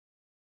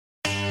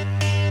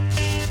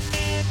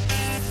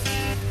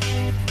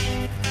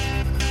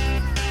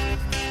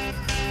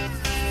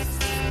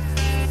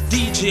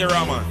DJ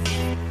Raman.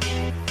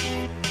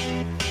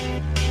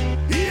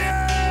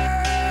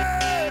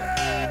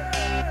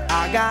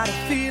 I got a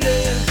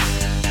feeling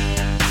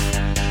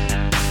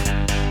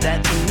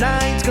that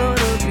tonight's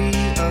gonna be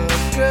a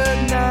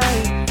good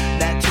night.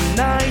 That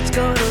tonight's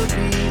gonna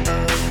be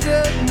a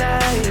good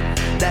night.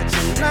 That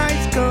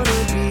tonight's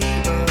gonna be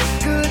a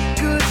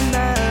good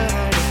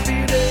night. A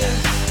feeling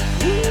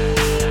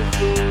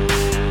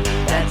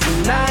that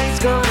tonight's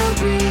gonna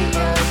be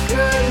a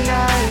good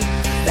night.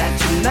 That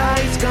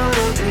tonight's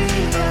gonna be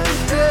a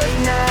good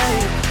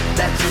night.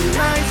 That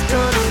tonight's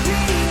gonna be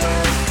a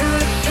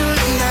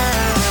good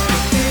night.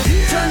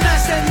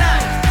 Tonight's the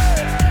night,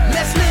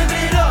 let's live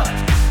it up.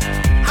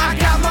 I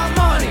got my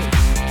money,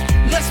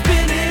 let's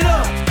spin it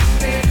up.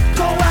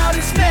 Go out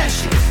and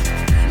smash it,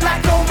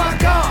 like oh my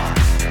god.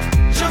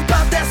 Jump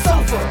out that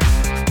sofa,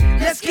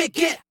 let's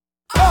get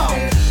on.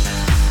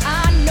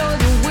 I know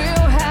that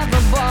we'll have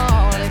a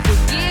ball if we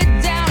get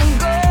down and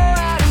go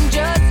out and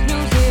just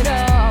lose it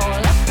all.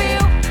 I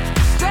feel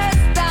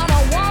stressed out,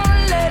 I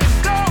wanna let it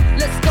go.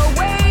 Let's go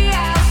way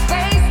out,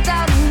 spaced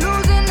out and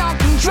losing all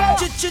control.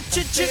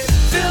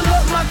 Fill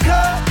up my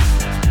cup,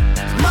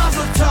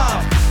 Mazel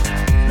tov.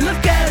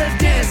 Look at her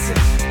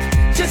dancing,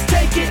 just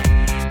take it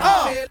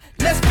off.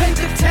 Let's paint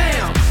the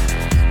town,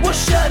 we'll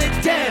shut it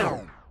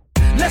down.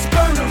 Let's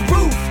burn the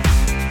roof,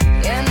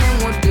 And then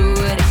we'll do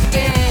it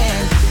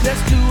again.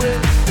 let's do it,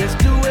 let's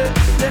do it,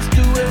 let's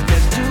do it,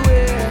 let's do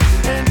it,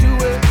 and do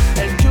it,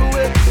 and do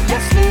it.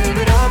 Let's live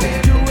it up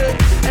and do it,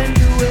 and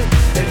do it,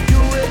 and do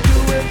it, do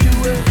it, do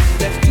it.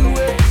 Let's do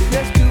it,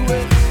 let's do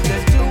it,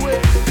 let's do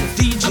it.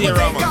 DJ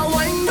Raman. Take a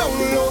wind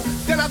down low,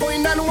 then I go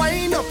in and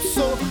wind up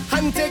so,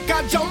 and take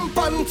a jump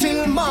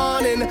until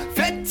morning,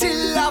 fet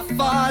till I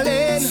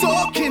falling,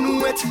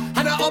 soaking wet,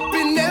 and I up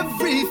in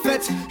every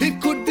fet.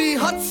 It could be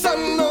hot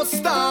sun or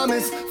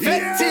stormies,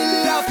 fet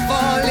till I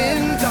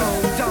falling down,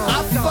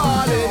 I'm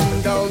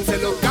falling down. Say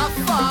look, I'm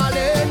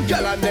falling,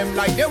 girl and them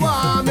like they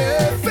want me,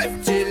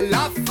 fet till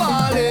I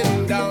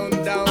falling down,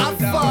 I'm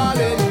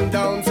falling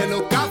down. Say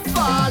look, I'm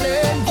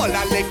falling, all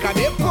I liquor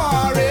they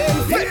pouring,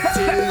 fet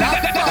till I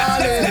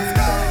falling.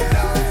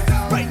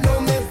 Right now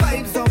my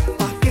vibes up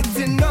are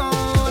getting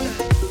on.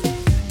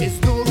 It's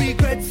no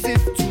regrets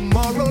if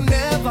tomorrow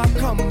never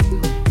come.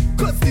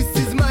 Cause this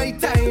is my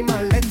time,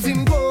 I let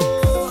him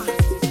go.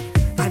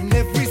 And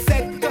every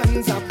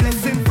second's a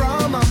blessing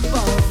from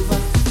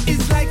above.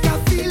 It's like a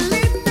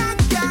feeling I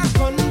can't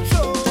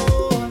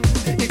control.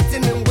 It's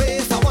in the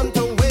ways I want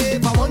to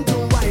wave, I want to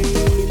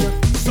whine.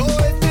 So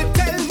if they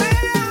tell me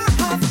I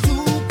have to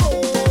go,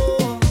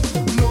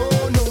 no,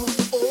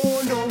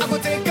 oh no. I go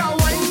take a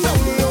wind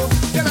down low,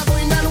 then I go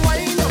in and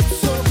wind up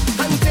so,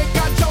 and take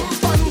a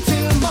jump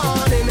until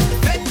morning,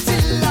 fet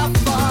till I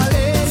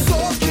falling,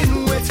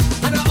 soaking wet,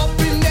 and I up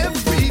in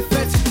every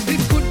fet.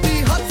 It could be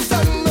hot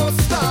sun or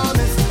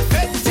stormies,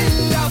 fet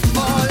till I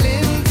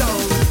falling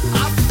down,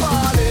 I'm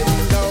falling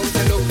down.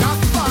 Say look, I'm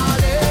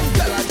falling,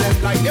 girl and them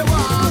like they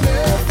want me,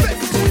 fet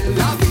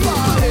till I'm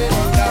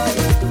falling down,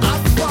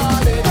 I'm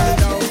falling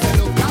down. Say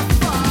look, I'm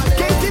falling.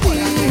 KTB,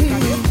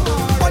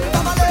 what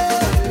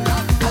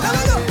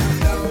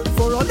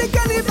for all the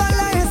cannibal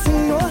I see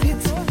no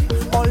hit.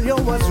 All you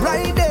was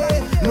right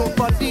there,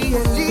 nobody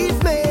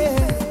leave me.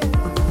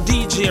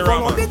 DJ For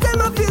all Raman. the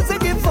time I feel to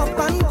give up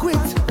and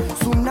quit.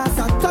 Soon as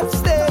I touch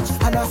stage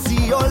and I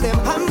see all them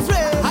hands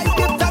raised, I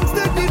give thanks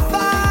to the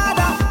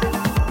Father.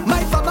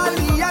 My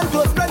family and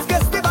close friends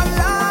get stable and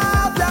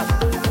laughter.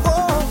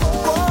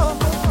 Oh,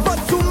 but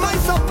to my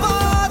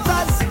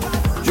supporters,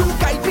 you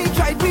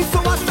guide me, so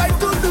I strive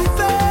to do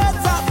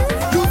better.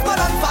 You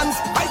and fans,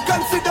 I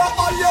consider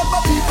all your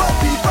people.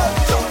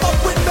 Jump up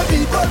with the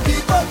people.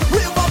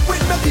 Wave up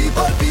with the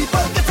people.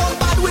 Get on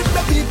bad with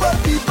the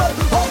people.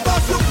 Hold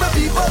us with the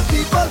people.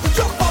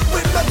 Jump up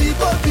with the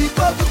people.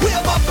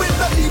 Wave up with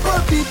the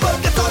people.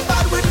 Get on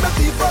bad with the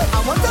people. I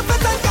want to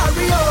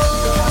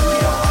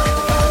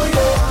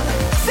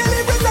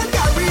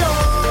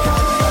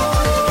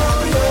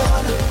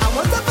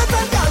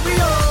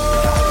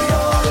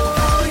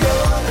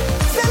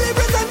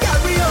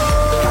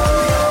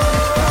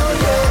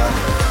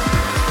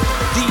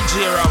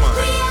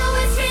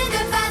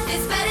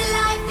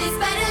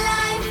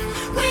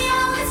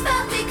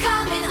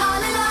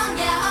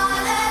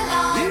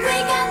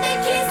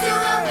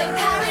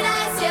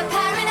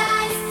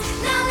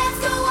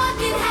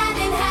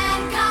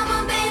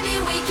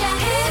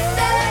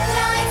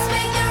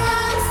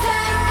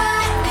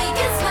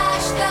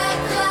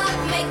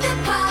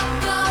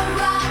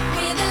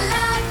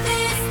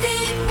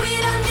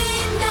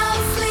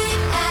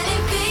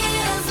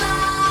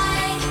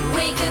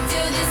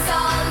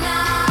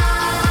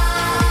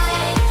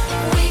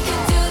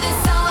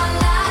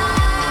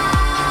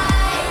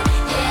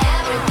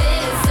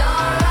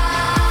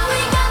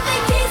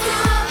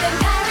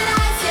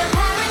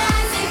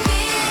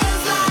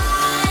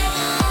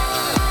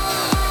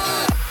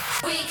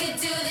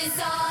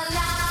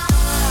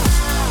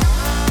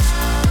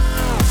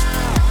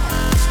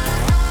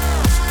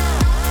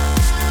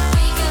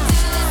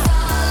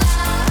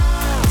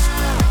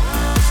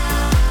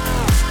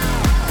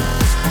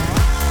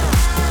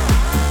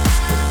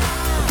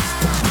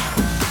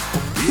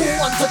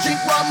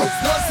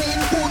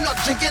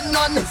drinking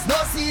none, it's no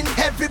scene.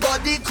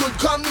 Everybody could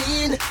come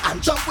in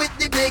and jump with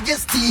the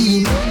biggest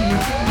team.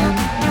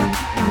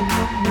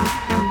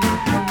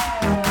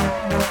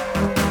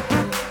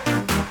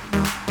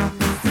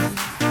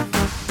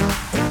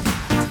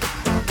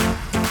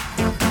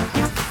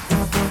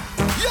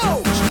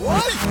 Yo,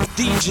 what?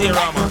 DJ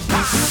Rama.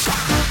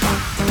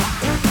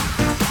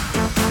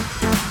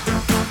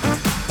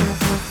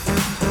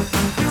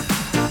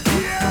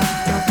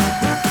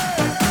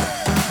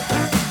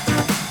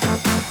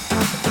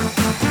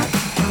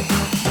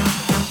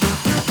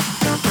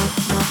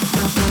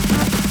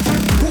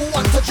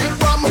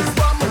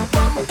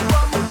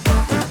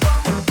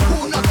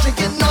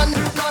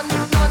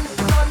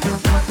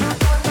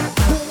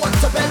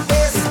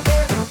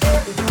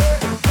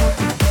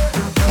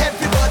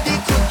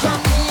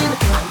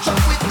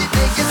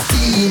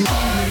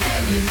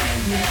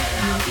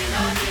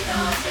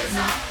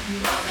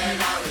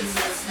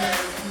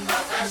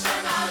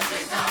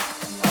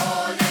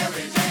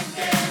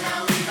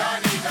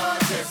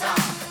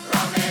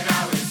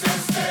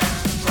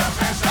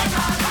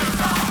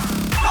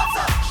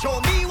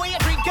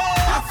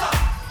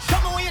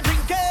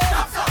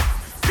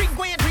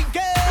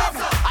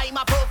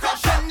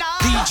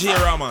 DJ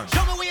Raman.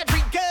 Show me where you're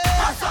drinking.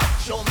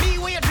 Show me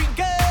where you're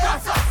drinking.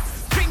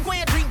 Drink where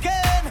you're drinking.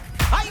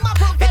 I'm a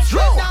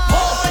professional.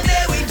 All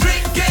day we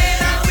drinking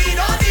and we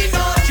don't need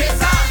no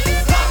chaser.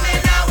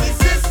 Coming out with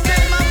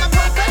system, I'm a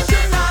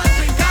professional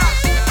drinker.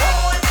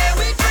 All day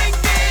we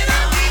drinking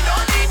and we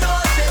don't need no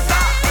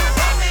chaser.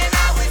 Coming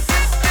out with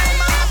system,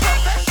 I'm a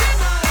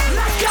professional.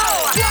 Let's go.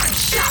 1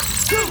 shot,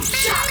 2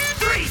 shot,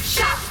 3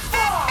 shot,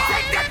 4.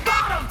 Take that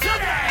bottom to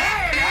the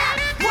head.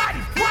 1,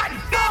 1,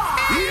 4.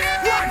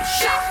 1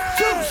 shot,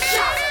 2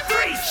 shot,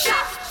 3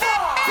 shot, 4.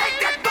 Take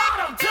that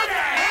bottom to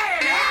the head.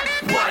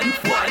 1,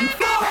 1,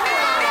 4.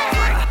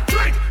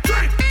 Drink, drink,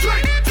 drink,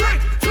 drink,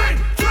 drink, drink,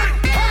 drink.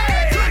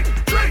 Hey, drink,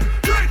 drink,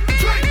 drink,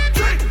 drink,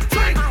 drink,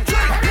 drink, drink,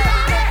 drink.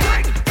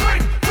 Drink,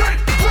 drink,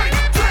 drink,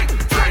 drink,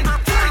 drink,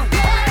 drink, drink.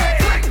 Hey,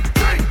 drink,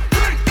 drink,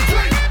 drink,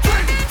 drink,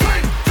 drink,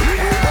 drink.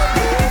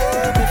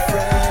 Oh, my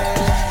friend.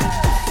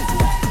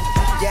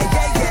 Yeah,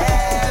 yeah,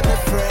 yeah, my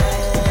friend.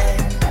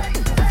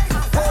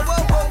 Whoa,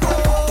 whoa, whoa,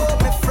 whoa,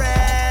 my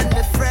friend,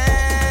 my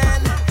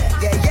friend.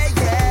 Yeah, yeah,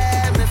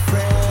 yeah, my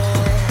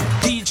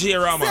friend. DJ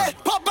Rama. Say,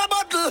 pop a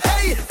bottle,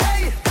 hey,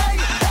 hey, hey,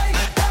 hey,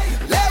 hey.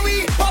 Let we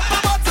pop a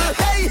bottle,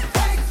 hey,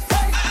 hey,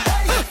 hey,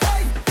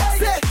 hey, hey.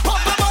 Say,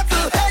 pop a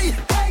bottle, hey,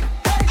 hey,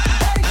 hey,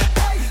 hey,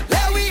 hey.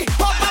 Let we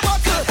pop a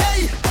bottle, hey,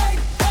 hey,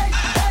 hey,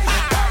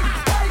 hey,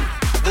 hey.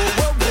 Whoa,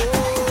 whoa,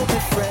 whoa, my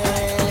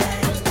friend.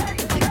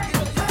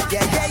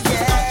 Yeah, yeah,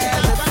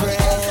 yeah, my friend.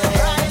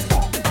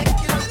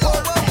 Whoa,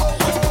 whoa, whoa,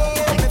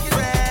 whoa, my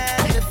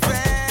friend, my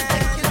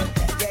friend.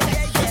 Yeah,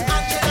 yeah, yeah.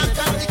 Angela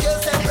got the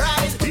girls them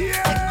right.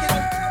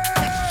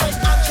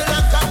 Angela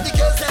got the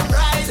girls them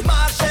right.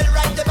 Marshall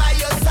right there by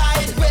your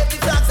side. Wave the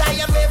flags, I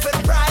am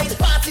waving pride.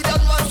 Party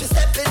done once we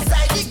step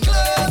inside the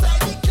club.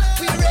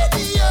 We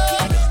ready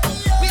up.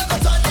 We go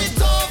turn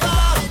it over.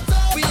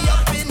 We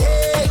up in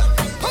here.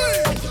 Hey.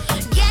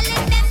 Girl,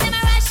 let them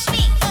never rush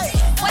me.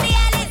 What the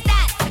hell is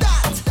that?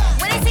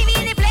 When they see me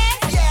in the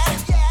place,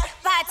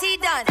 party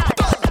done.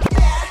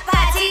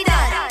 Party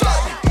done.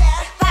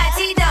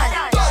 Party done. Party done.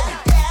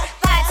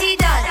 Party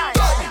done.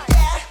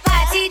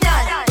 Party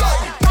dirty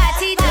done.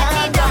 Party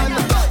dirty done.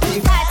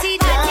 Party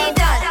dirty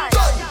done.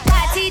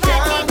 Party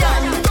dirty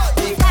done.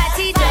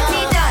 Party dirty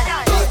done.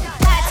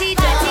 Party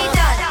dirty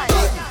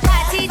done.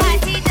 Party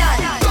dirty done.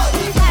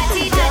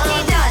 Party dirty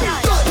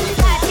done.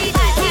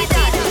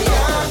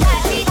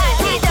 Party dirty done. Party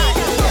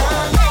dirty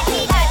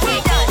done.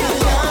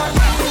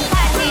 Party done. Party done.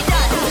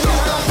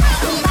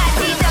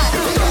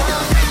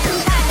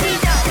 Party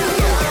done.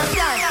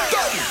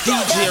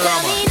 DJ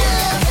Rama.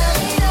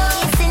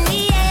 It's in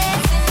the air,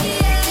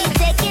 we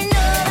taking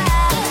over,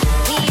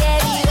 we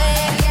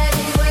everywhere,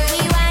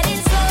 we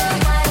winding slow,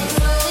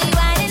 we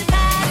winding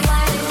fast,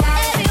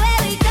 everywhere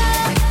we go,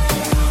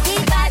 we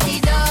party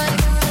done.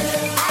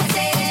 I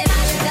say they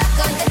mash it up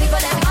 'cause the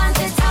people that want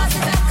it toss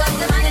it up 'cause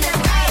the man in them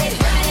ride it.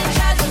 Women in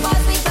charge, the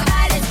boss we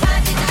provide it.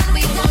 Party done,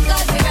 we come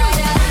 'cause we ride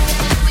it.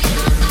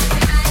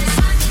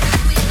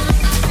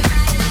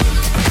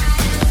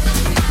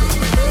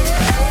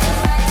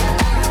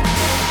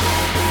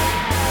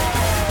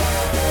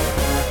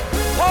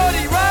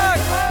 Party rock!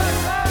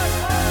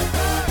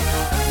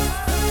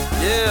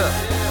 Yeah.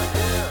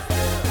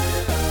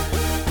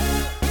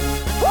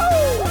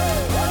 Woo!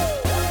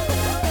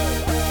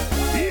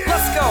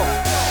 Let's go.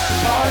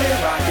 Party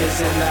rock is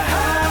in the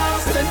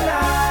house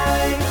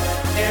tonight.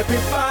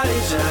 Everybody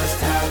just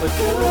have a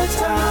good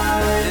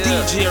time.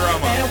 DJ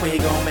Rama. And we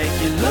gon' make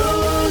you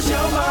lose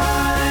your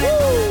mind.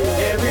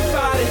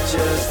 Everybody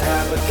just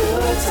have a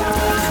good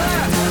time.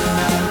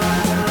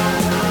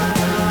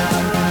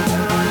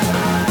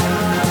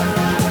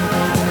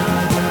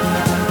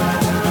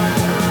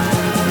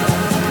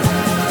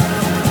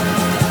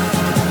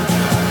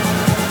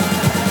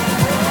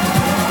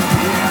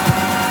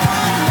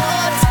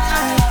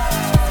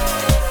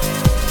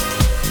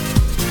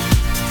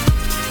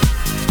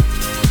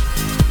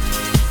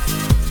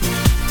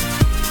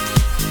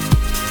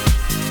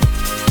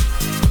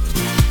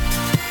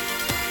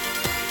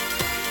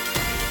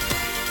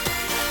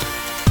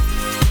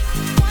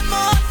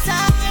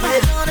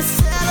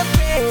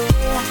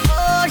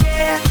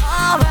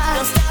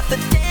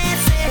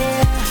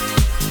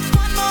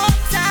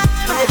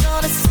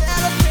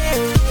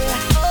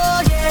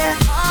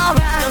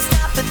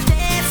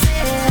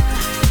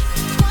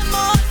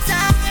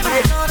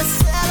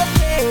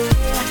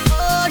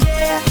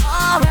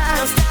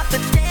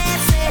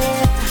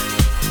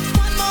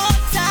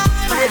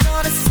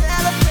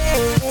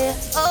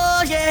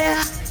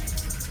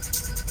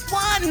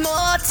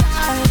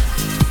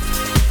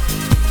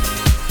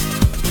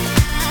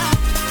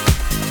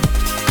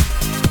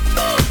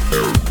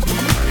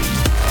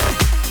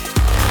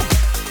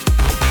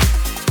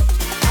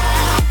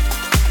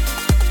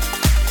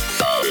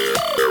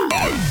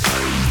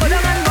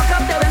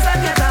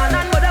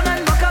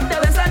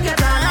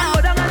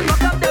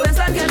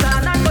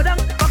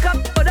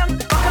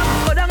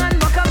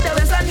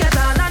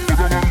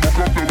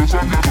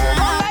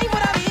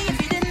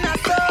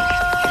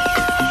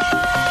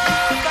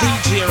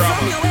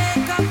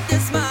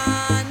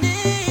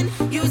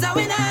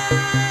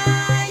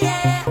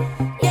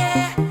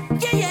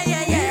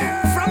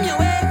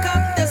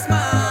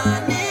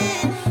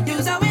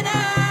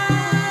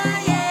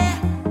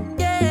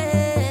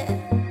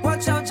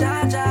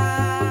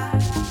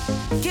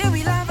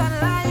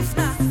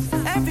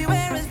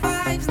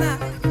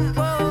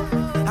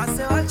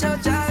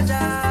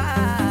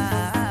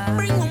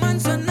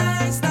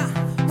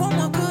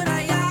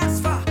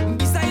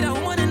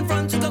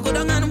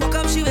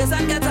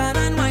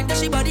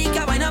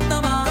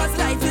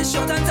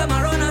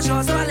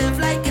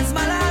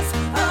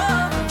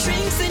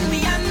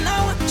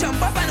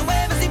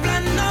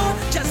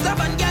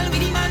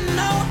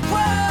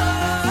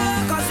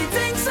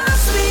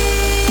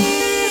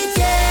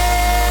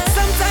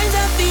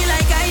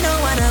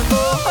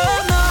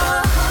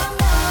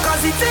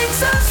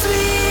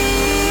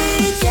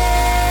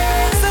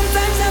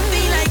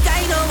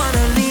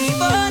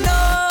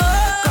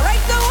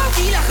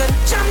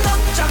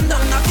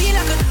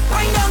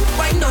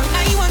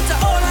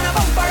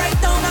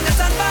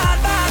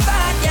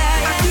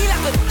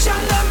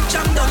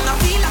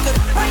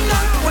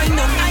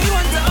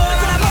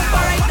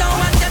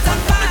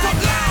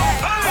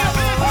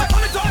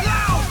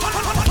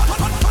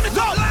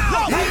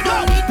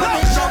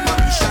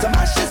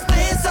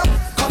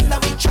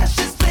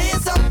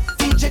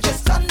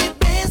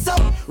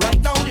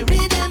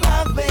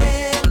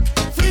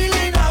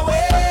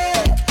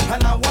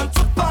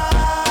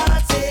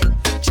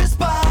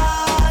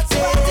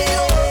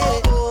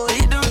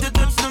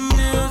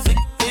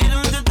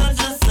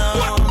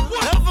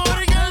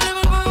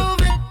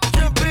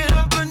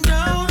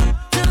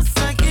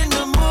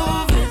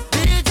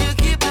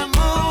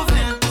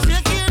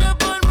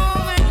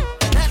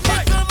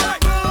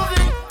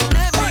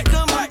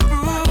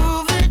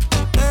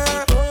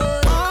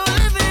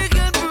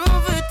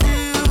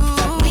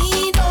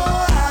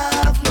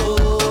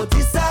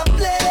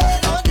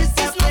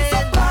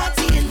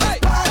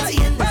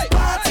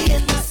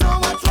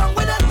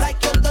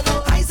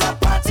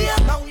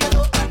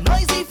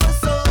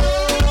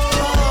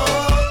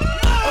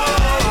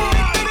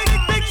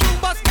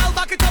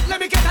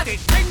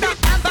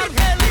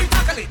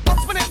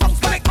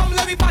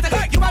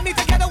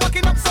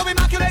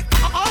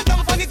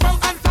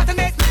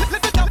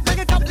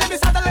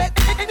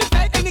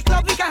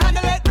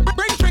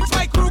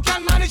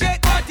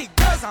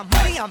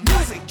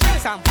 music,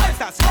 kicks and vibes,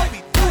 that's how we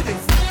do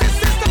this. This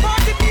is the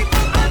party people,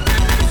 and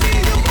let me see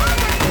you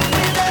moving.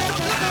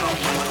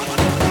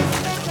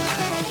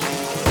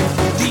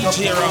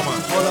 DJ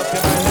Raman. Pull up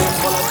your bed,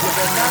 pull up your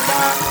bed.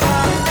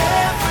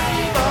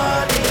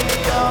 Everybody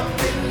up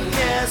in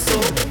here, so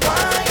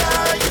why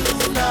are you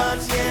not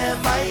here,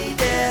 my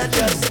dear?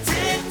 Just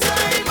take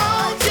time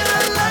out your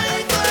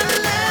life and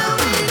let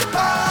me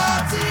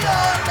party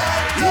all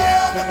night.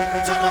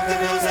 Yeah, turn up the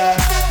music.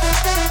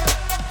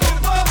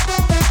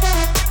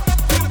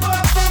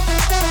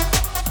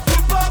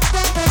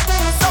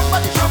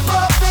 Somebody jump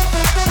up.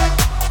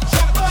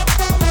 Jump up.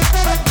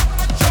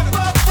 Jump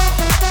up.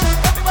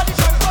 Everybody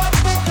jump up.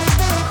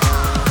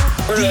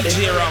 DJ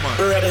Raman.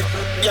 Ready,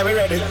 yeah, we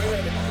ready.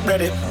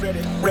 Ready.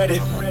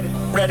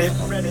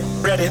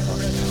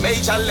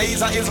 Major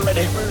Lazer is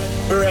ready.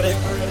 Ready,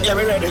 yeah,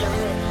 we ready.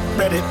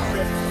 Ready.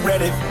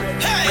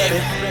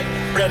 Hey.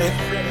 Ready.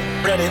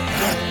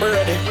 We're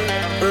ready,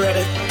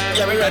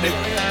 yeah, we ready.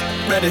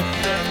 Ready.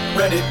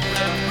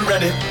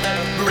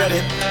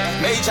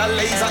 Major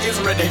Lazer is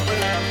ready.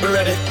 We're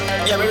ready,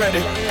 yeah, we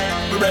ready.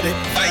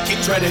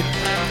 Vikings ready.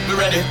 We're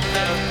ready.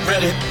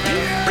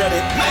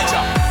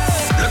 Major.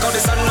 Look how the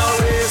sun now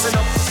raising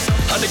up,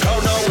 and the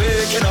crowd now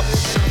waking up.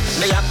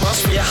 The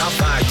atmosphere have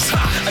vibes,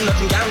 and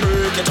nothing can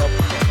break it up.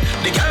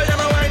 The girl them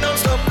a wine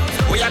non-stop.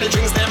 We are the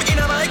drinks them in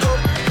a my cup.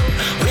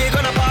 We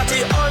gonna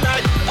party all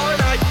night.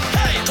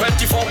 Hey,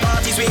 24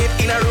 parties we hit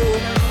in a row.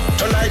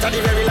 Tonight at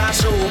the very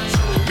last show.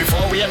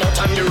 Before we are not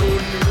on the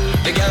road,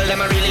 the girl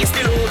them a release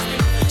the load.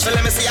 So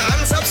let me see your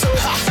hands up, so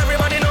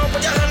everybody know,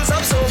 put your hands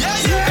up, so yeah.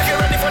 If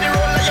you're ready for the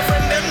road, let your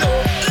friend them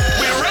know.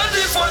 We're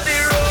ready for the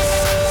road.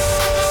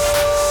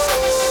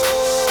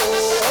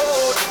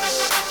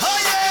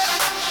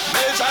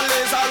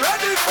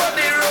 Ready for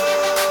the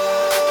road.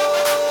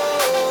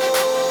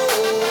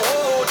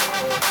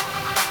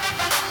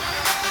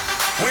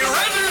 We're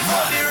ready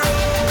for the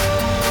road.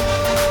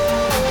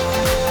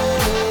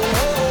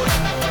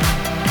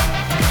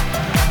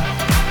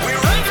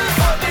 We're ready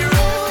for the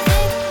road.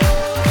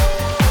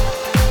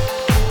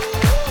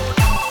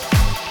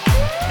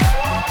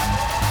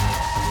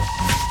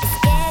 It's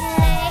getting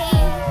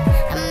late.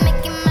 I'm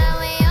making my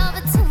way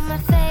over to my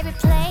favorite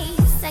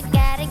place. I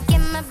gotta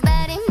get my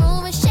body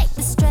moving, shake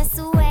the stress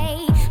away.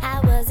 I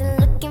wasn't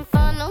looking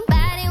for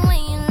nobody when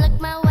you look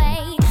my way.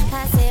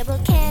 Possible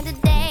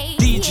candidate.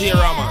 DJ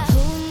Raman.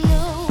 Who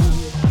knew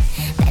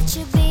that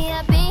you'd be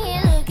up in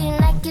here looking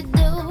like you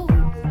do?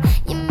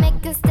 You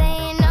make us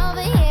staying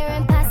over here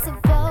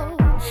impossible.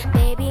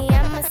 Baby, I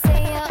must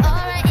say your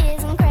aura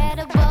is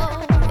incredible.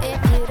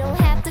 If you don't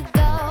have to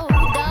go,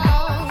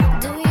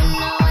 don't. Do you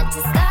know what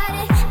you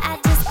started? I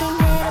just came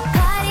here to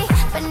party,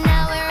 but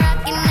now we're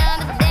rocking on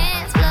the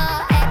dance floor,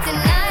 acting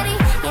naughty.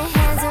 Your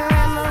hands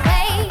around my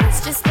waist,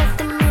 just let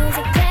the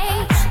music play.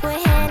 We're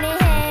hand in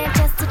hand,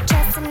 chest to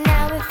chest, and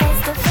now we're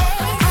face to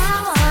face. I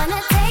wanna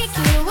take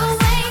you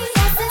away,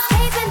 let's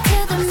escape into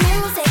the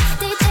music.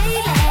 DJ,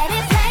 let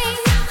it play.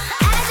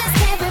 I just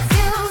can't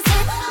refuse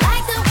it,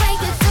 like the way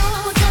you do.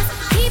 Just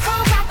keep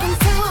on rocking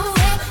to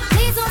it.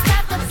 Please don't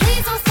stop the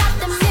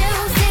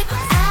music.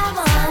 I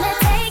wanna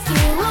take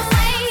you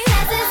away,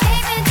 let's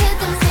escape into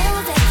the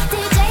music.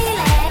 DJ,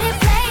 let it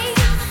play.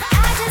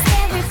 I just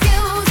can't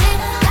refuse it,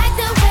 like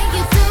the way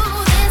you do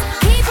this.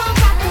 Keep on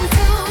rocking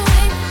to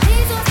it.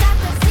 Please don't stop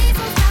the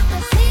music.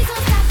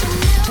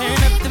 Turn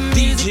up the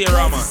music, DJ 'cause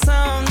Raman. the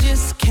song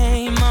just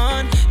came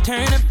on.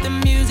 Turn up the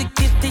music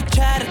if they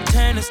try to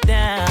turn us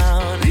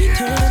down.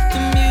 Turn up the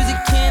music,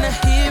 can I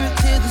hear it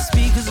till the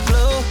speakers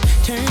blow?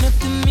 Turn up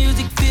the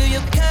music, fill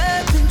your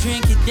cup and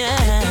drink it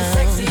down. You're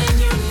sexy and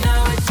you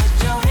know it. Put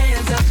your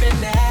hands up in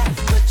there.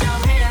 Put your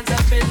hands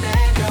up in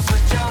there. Girl,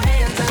 put your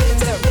hands up in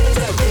there.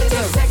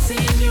 You're sexy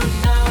and you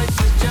know it.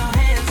 Put your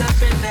hands up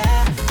in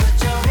there. Put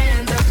your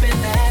hands up in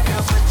there.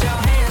 Girl, put your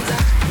hands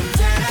up.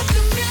 Turn up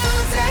the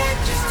music,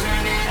 just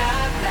turn it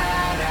up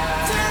louder.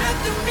 Turn up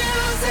the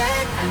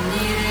music, I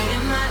need it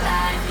in my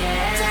life,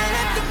 yeah. Turn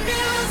up the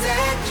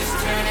music, just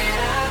turn it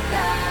up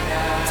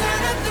louder.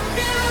 Turn up the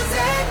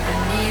music, I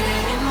need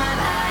it in my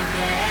life,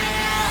 yeah.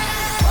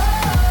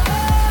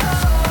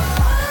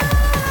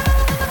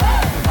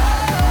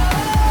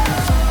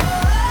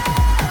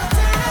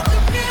 Turn up the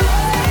music.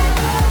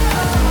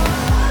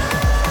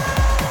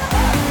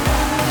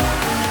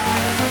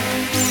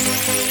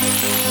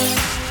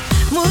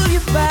 Move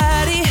your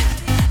body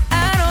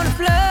out on the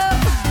floor.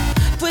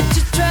 Put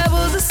your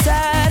troubles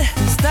aside.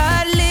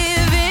 Start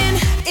living.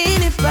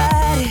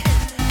 Anybody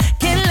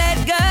can let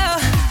go.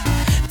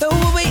 Throw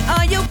away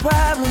all your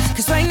problems,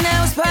 'cause right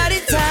now it's party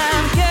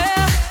time,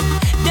 girl.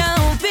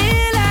 Don't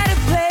feel out of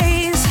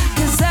place,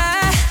 'cause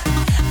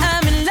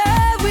I'm in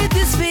love with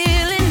this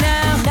feeling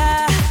now.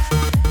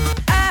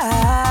 I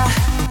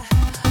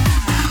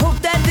hope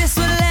that this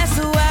will last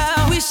a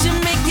while. We should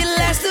make it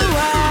last a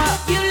while.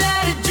 You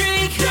love to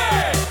drink,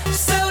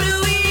 so do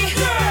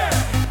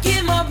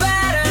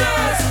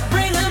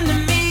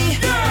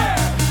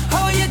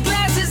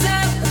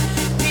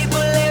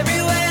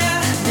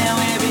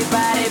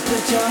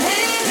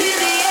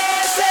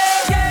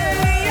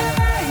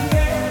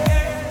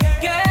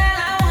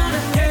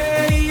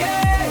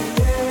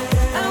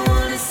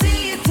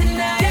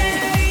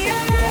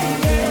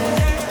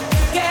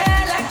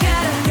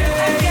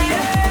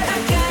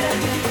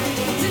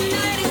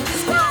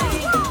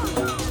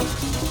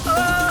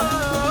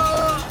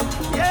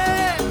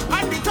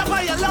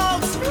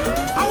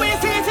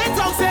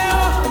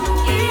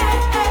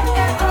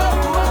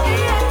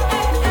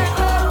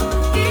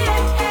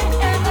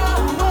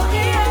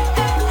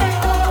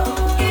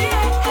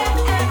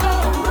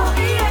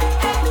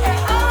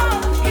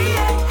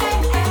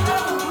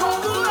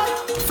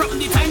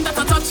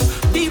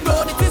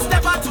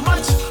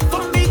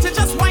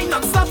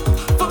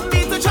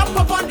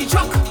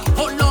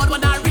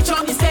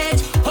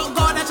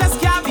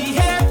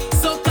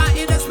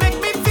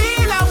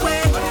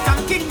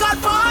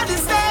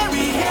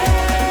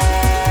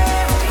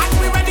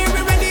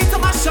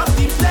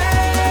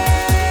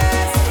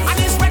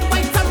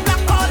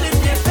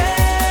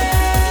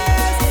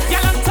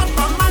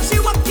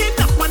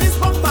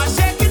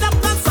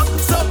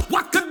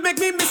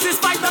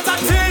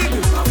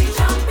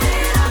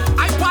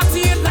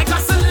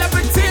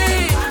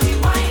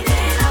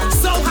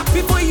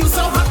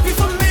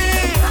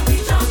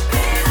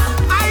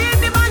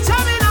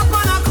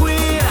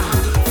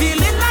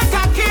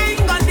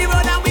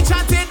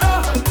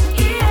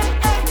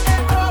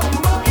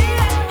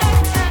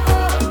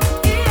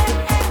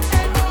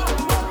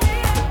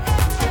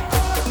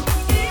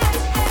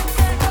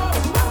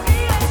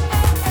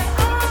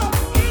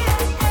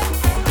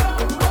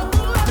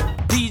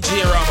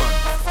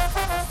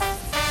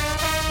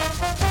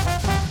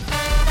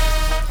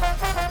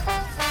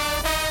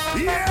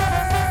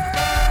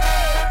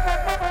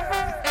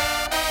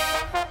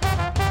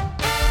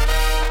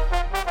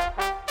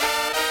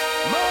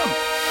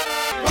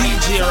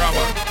DJ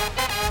Rama.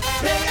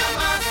 Play a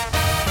mass.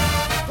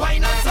 Why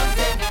not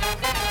something?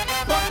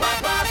 Bump a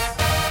pass.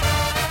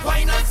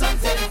 Why not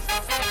something?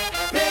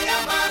 Play a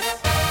mass.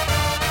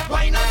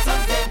 Why not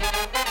something?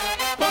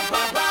 Bump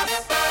a pass.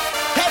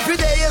 Every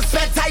day is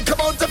sweat, I come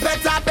out to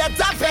better,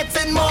 better,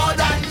 fetting more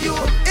than you.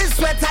 It's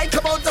sweat, I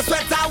come out to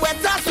sweater,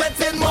 wetter,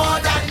 sweating more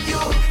than you.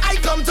 I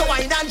come to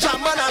wine and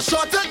jam and a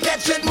short to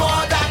catch it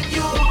more than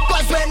you.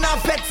 Cause when I'm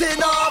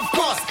fetting, of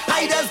course,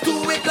 I just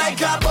do it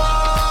like a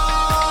boss.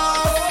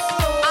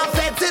 I'm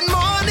fetting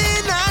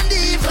morning and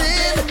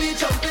evening.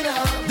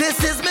 This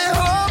is me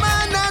home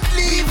and not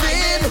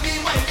leaving.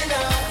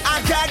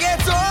 I can't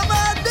get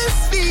over this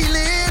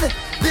feeling,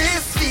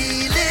 this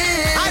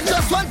feeling. I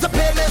just want to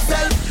pay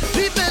myself.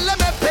 People let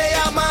me pay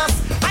a mass.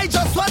 I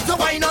just want to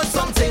wine on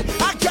something.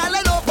 I can't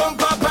let no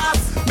bumper pass.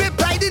 Me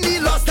pride in the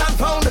lost and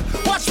found.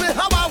 Watch me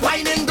how I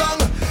whining down.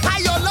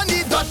 I only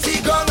need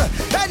dirty gun.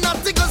 And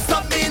nothing can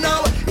stop me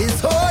now. It's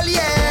whole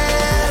year.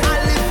 I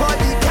live for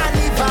the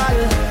carnival.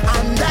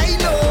 And I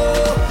know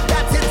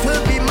that it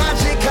will be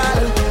magical.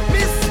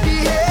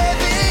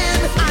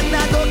 Misbehaving and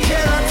I don't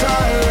care at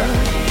all.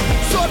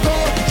 So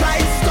don't try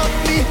stop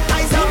me.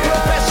 I'm a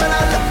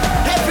professional.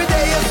 Every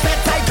day is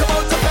sweat. I come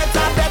out to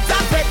better,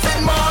 better,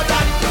 fetting more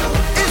than you.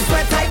 It's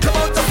sweat. I come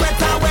out to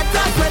wetter,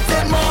 wetter,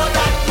 sweating more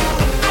than you.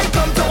 I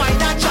come to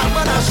wine and jam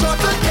and I short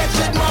to catch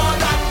it more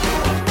than you.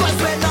 Cause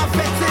when I'm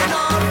fetting,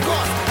 of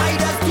course, I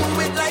just do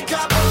it like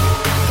a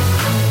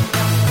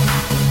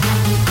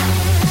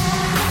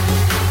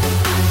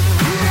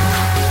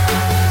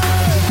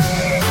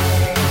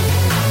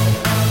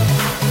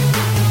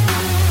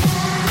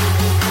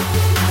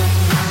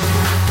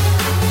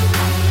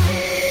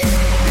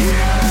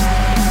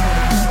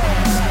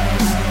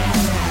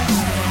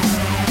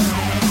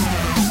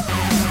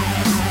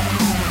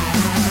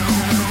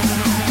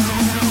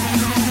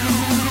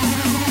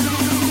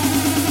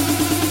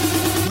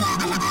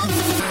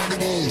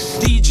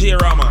DJ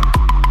Rama.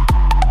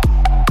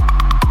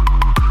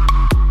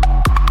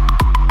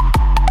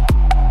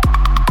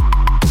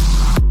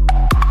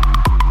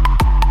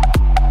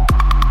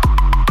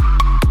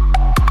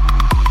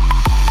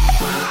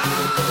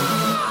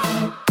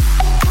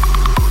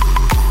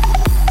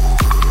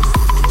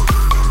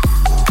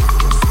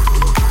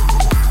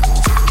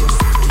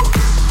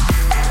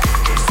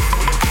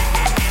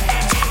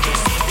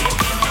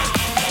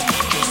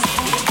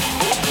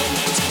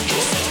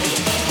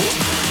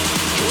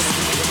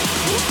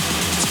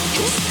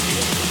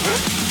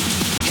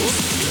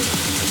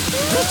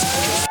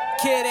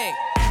 Kidding.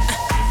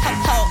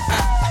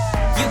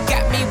 You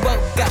got me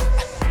woke up.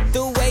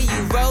 The way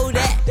you roll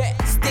that,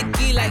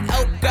 sticky like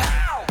okra.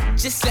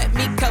 Just let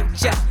me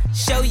coach ya,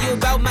 show you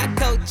about my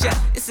culture.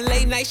 It's a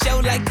late night show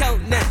like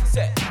Conan.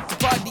 The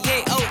party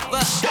ain't over.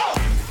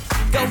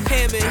 Go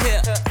ham in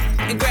here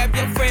and grab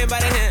your friend by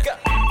the hand.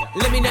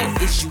 Let me know,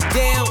 is you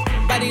down?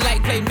 Body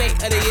like playmate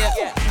of the year.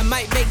 I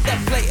might make that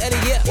play of the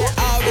year.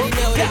 I already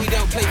know that we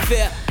don't play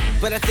fair,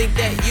 but I think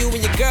that you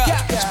and your girl,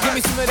 give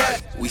me some of that.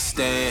 We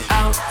stand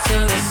Out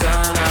till the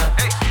sun up,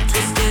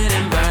 twisted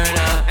and burn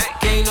up.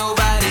 Can't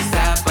nobody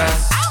stop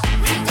us.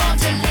 We gon'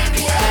 deliver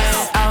you.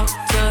 Out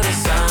till the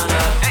sun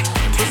up,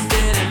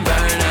 twisted and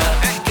burn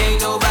up. Can't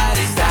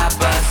nobody stop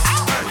us.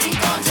 We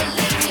gon'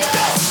 deliver you.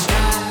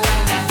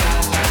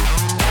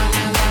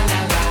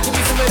 Give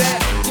me some of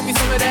that. Give me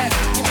some of that.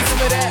 Give me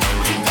some of that.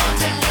 We gon'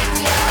 deliver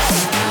you.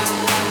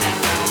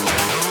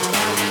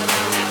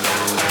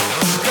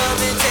 Come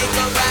and take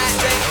a ride,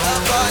 stay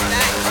up all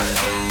night.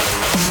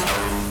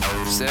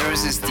 So there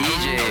was this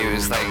DJ who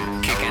was like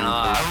kicking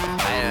off.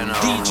 I don't know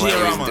DJ what he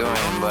was Rama.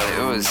 doing, but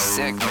it was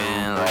sick,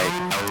 man. Like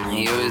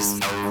he was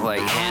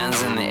like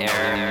hands in the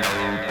air.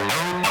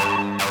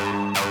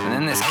 And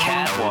then this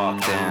cat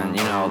walked in,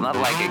 you know, not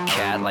like a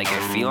cat, like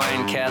a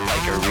feline cat,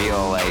 like a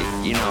real, like,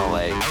 you know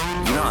what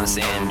I'm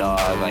saying,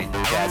 dog, like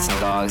cats and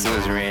dogs. It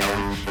was raining.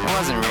 It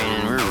wasn't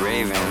raining, we were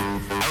raving.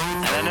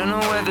 And I don't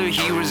know whether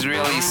he was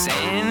really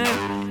saying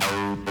it.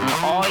 And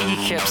all he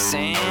kept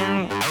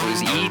saying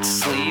was eat,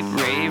 sleep,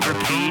 rave,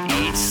 repeat,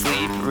 eat,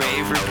 sleep,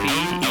 rave,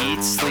 repeat,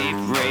 eat, sleep,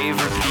 rave,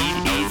 repeat,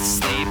 eat,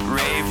 sleep,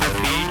 rave,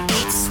 repeat.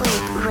 Eat,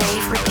 sleep,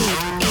 rave, repeat.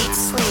 Eat,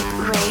 sleep,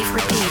 rave,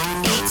 repeat.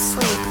 Eat,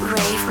 sleep,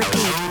 rave,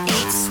 repeat.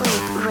 Eat,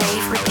 sleep,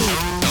 rave,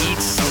 repeat.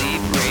 Eat,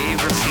 sleep,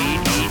 rave, repeat,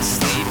 eat,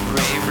 sleep,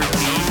 rave,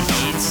 repeat,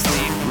 eat,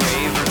 sleep,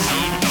 rave, repeat,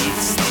 eat,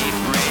 sleep,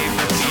 rave,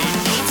 repeat.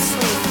 Eat,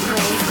 sleep,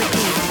 rave,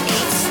 repeat.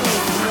 Eat, sleep,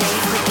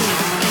 rave, repeat.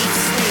 Eat,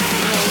 sleep,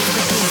 rave,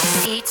 repeat.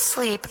 Eat,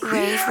 sleep,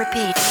 rave,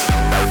 repeat.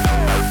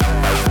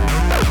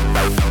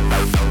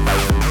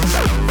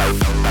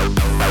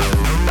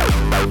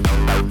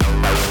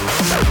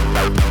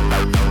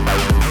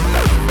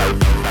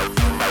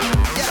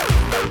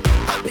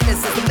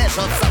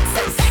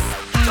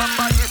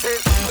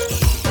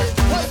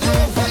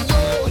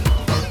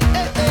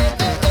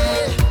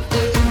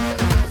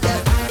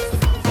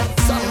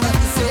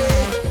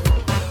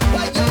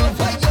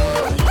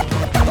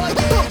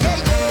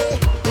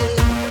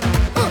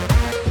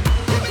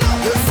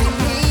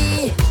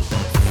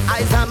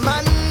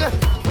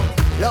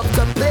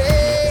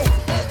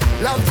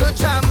 love to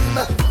jam.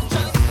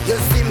 You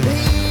see me,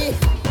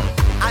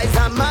 I's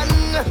a man.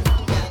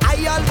 I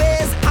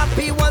always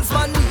happy once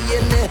money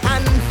in the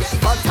hand,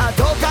 but I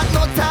don't got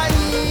no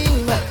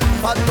time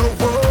for no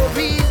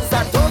worries. I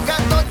don't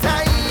got no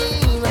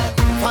time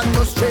for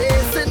no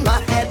stress in my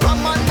head.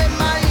 I'm on my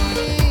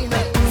mind,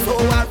 so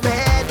I'm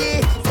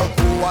ready to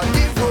go on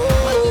the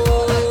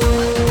road.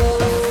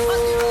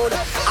 I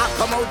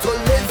come out to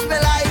live my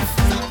life,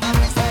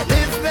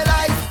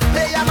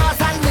 play a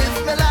mass and live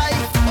my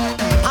life.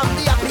 I'm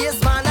the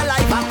happiest man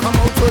alive. I come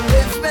out to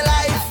live my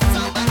life,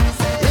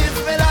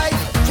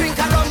 drink a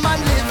rum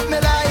and live my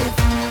life.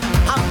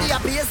 I'm the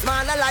happiest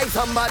man alive.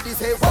 Somebody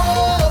say, whoa, oh,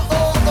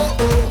 oh,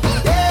 oh,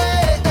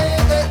 yeah,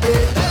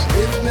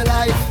 live my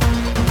life,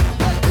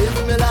 live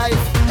my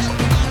life.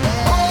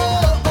 Oh,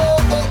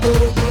 oh, oh, oh,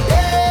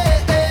 yeah,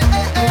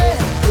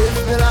 live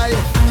my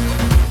life,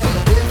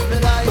 live my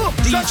life.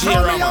 DJ Just show me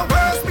Rama. your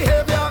worst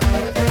behavior.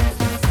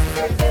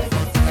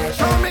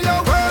 Show me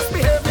your worst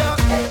behavior.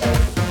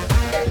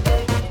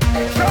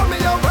 Show me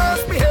your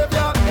worst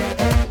behavior.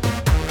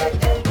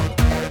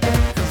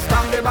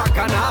 Stop the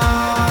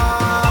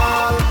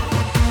bacchanal.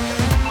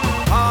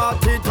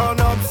 Party turn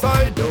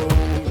upside down.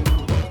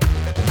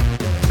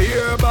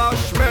 Beer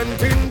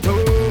bashment in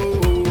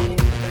town.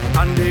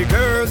 And the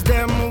girls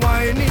them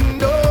whining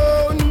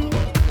down.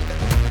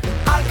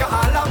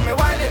 Alcohol have me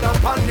whining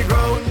up on the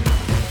ground.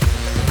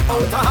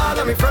 Out of all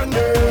of me friend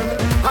them,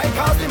 I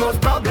cause the most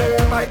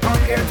problem. I come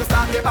here to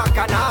start the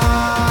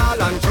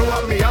bacchanal and throw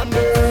up me on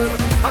them.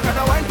 I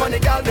gotta wine for the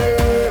girl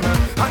them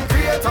and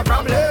create a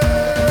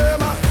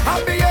problem.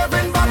 I'm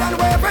behaving bad and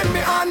waving me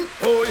hand.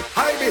 Oh,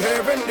 I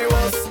behaving the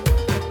worst.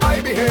 I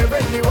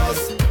behaving the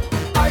worst.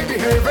 I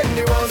behaving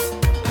the worst.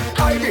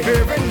 I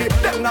behaving the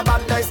them no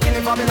bad like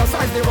skinny for me no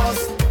size the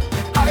worst.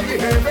 I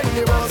behaving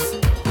the worst.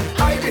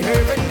 I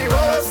behaving the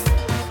worst.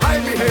 I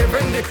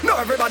behaving the. Now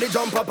everybody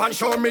jump up and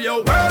show me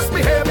your worst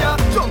behavior.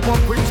 Jump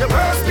up with your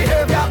worst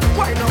behavior.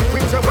 Wind up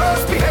with your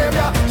worst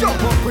behavior.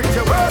 Jump up with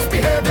your worst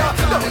behavior.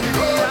 Down the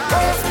road,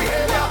 worst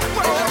behavior.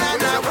 Wind up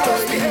with your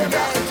worst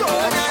behavior. Jump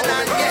up with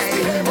your worst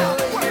behavior.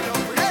 Wind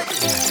up with your-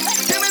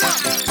 Give me that.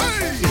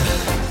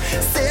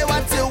 Hey. Say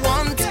what you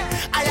want.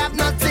 I have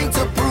nothing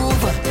to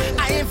prove.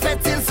 I ain't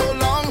fetting so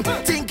long.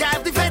 Think I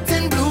have the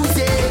fetting blues,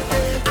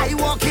 yeah. I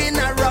walking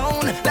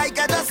around like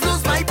I just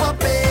lose my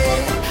puppy.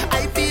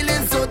 I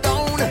feeling so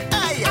down.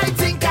 I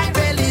think I'm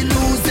really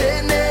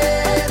losing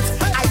it.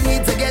 I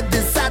need to get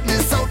this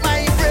sadness out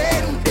my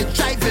brain. It's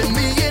driving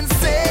me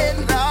insane,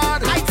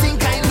 Lord. I think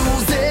I'm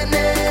losing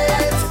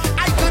it.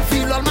 I could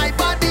feel all my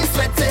body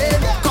sweating,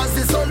 cause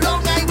it's so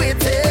long I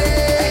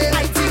waited.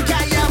 I think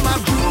I am a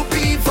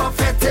groupie for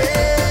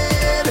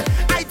fetting.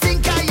 I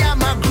think I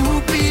am a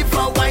groupie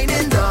for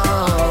winding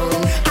down.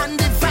 And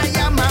if I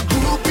am a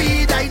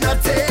groupie, I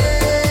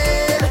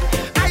nothing.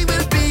 I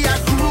will be a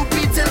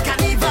groupie till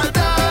carnival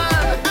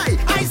done.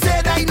 I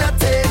said I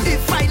nothing.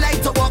 If I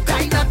like to walk,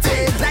 I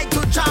nothing. Like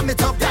to jam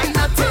it up, I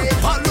nothing.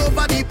 All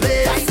over the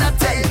place, I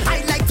nothing. I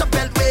like to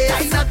belt way,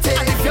 I nothing.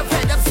 And if you're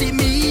fed up, see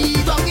me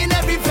down in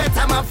every fete.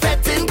 I'm a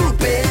fetting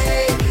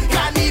groupie,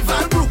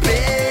 carnival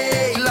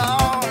groupie.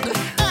 Lord,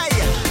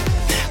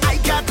 I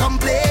can't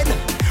complain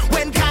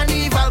when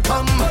carnival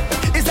come.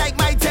 It's like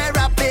my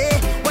therapy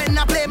when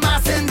I play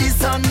mass in the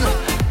sun.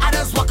 I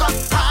just walk up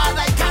hard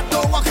like I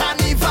don't walk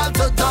carnival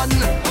to done.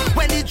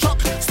 When the truck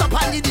stop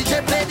and the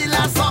DJ play the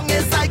last song,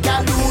 it's like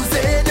I'm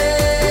losing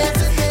it.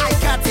 I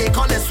can't take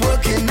all this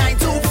working 9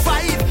 to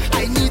 5.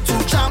 I need to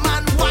jam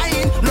and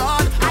wine.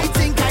 Lord, I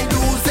think I'm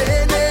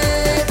losing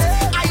it.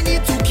 I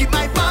need to keep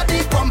my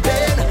body pumping.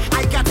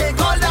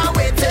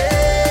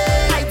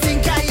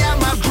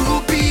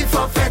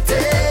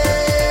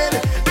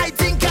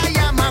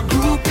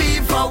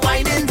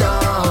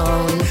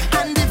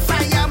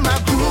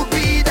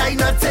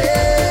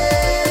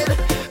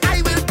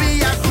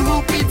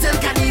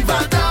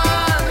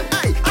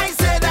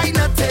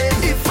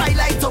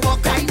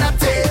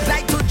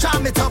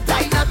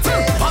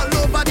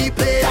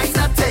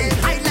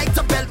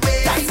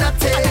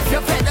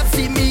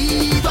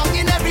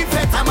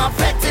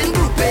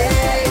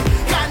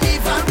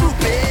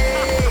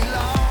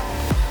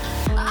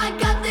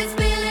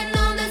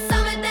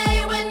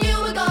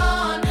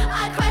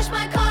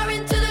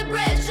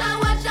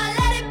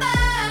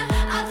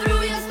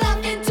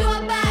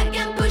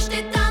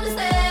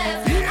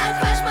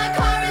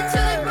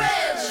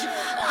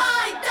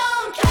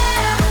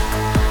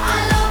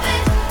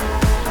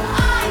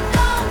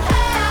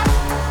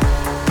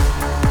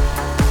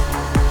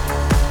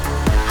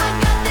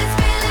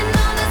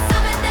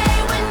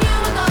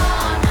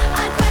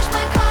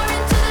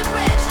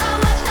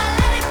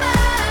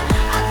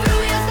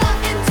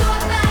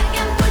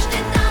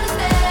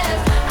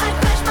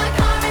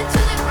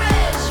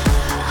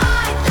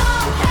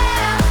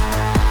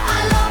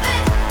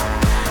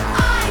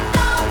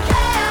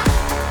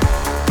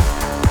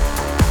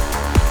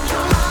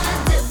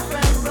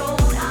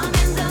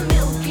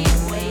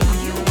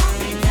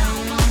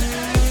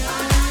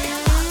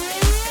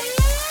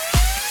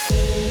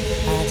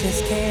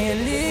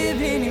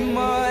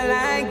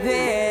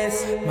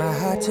 My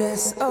heart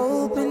just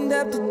opened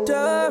up the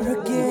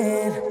door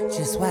again.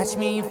 Just watch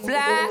me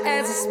fly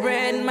as I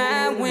spread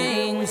my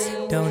wings.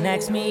 Don't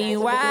ask me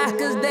why,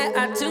 cause there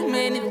are too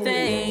many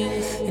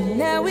things. And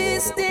now we're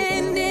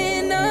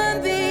standing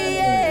on the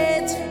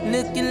edge,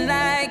 looking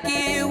like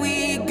here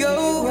we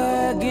go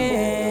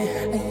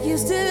again. I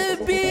used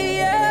to be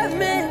a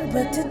man,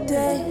 but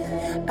today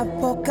I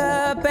woke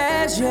up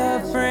as your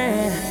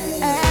friend.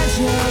 As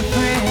your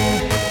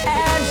friend,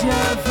 as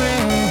your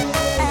friend,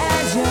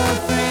 as your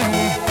friend.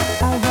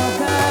 I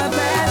woke up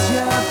as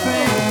your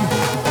friend,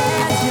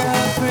 as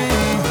your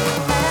friend,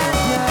 as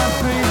your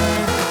friend.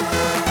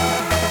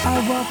 I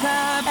woke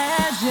up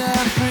as your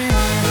friend.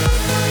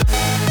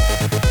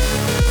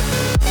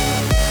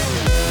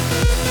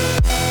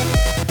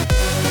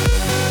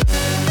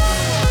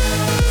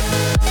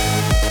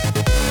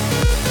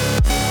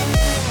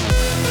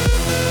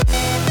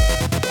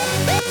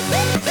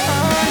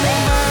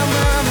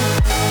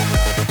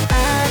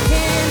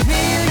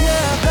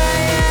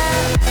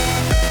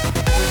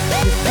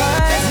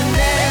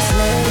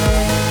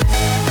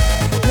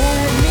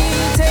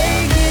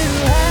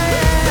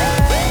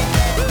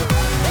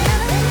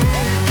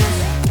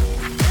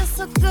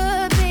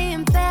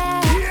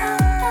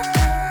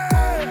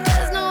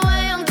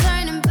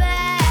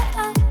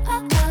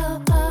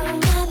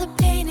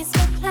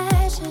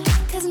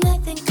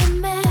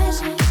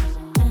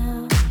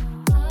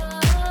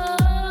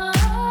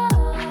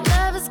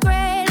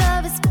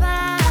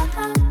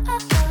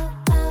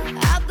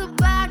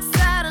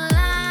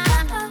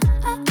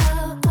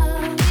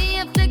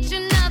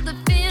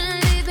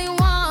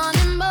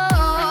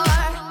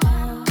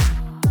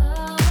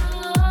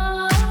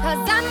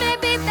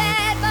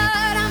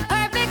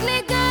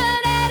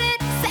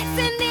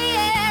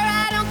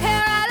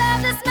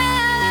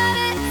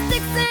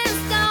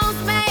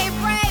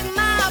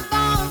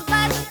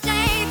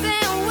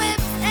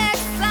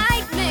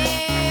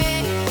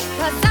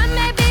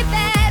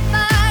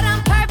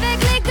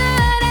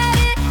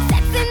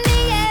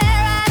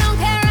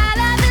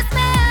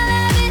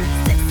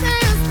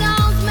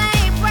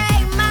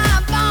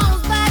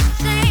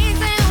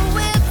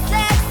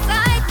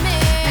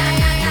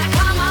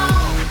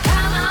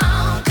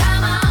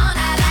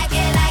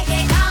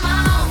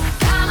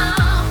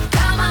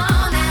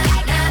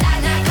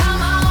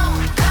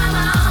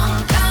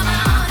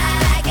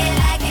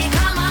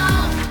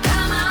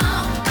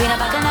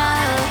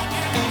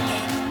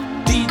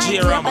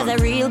 As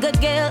a real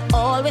good girl,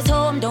 always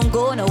home, don't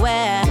go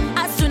nowhere.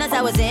 As soon as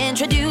I was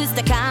introduced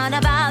to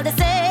carnival, they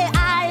say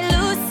I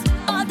loose,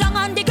 all down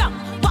on the ground,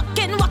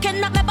 walking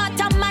up my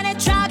bottom and it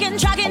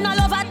dragging all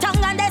over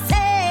tongue, and they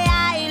say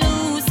I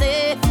lose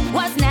it.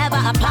 Was never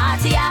a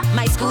party at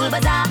my school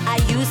bazaar I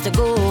used to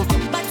go,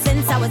 but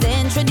since I was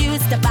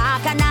introduced to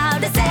Bacchanal,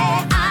 they say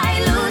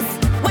I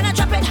lose. When I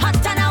drop it hot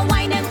and I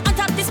whine it on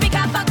top the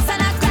speaker box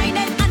and I grind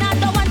it, and I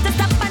don't want to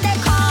stop and they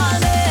call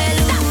me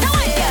loose.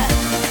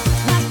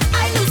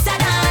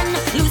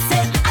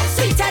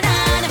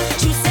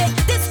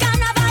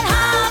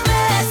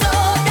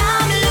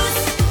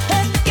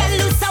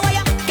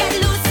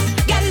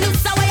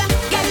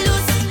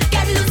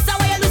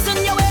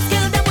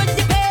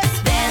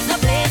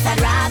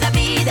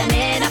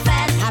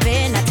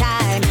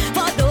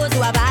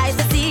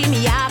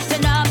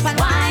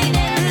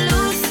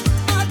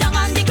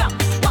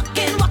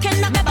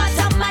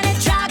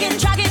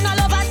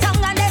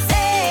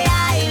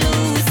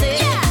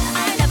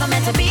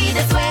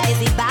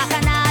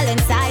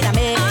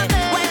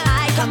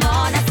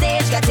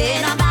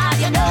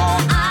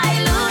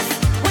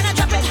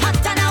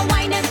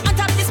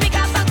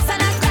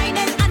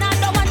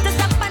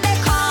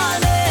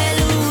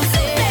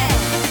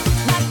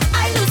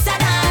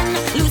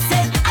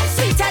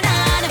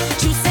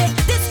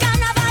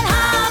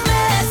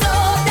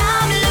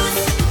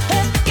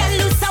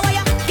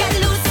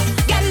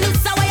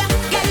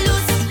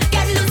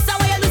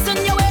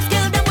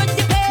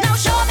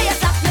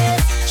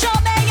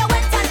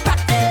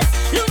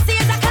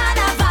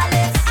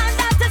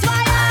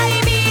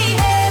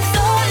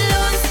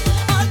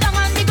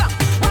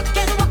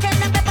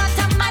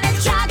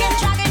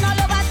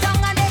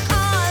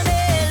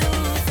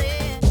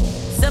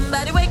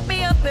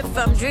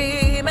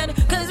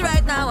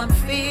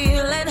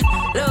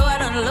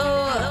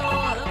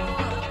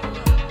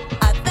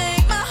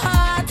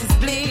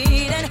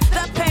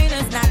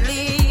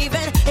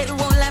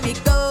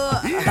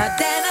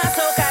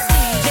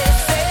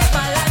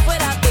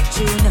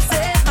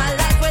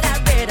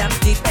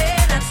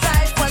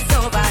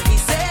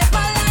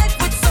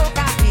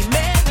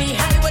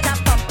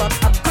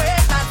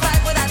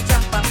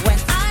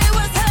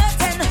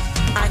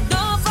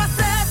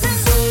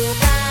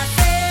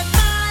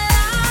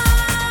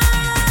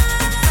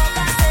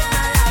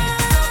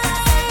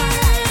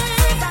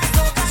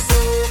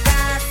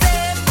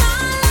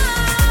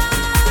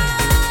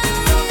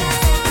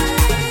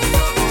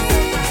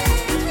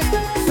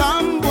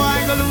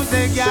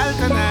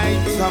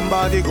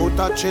 Somebody go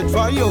touch it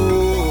for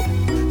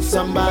you.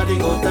 Somebody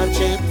go touch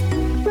it.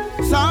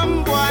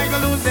 Some boy go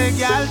lose their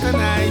girl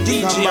tonight.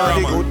 DJ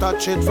Somebody Rama. go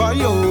touch it for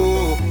you.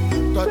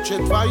 Touch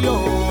it for you.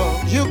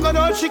 You could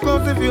hold she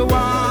close if you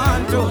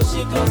want to.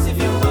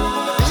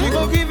 She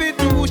go give it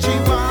to who she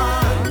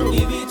want to.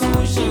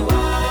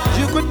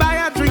 You could buy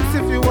her drinks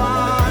if you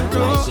want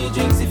to.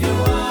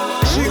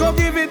 She go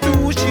give it to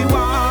who she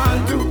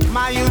want to.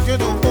 My youth, you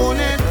don't own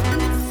it.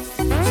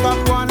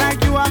 Stop one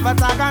like you have a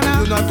tagana.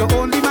 You're not the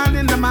only man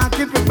in the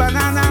market with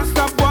banana.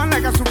 Stop one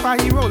like a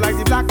superhero, like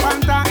the Black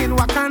Panther in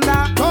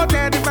Wakanda. Go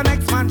there if the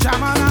next man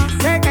chamana.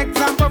 Take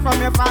example from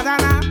your father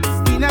now.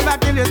 He never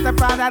kill your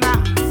stepfather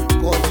now.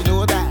 Cause you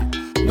know that.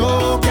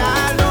 No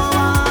girl, no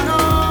one, no,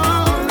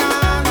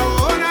 nah, no,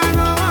 nah,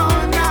 no,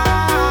 nah,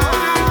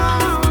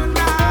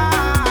 nah.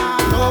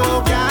 No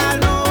girl,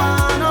 no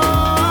one, no,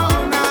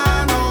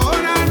 nah, no,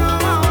 nah, no,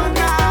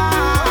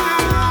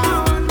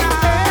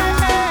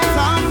 nah.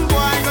 Some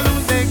boy go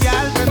lose their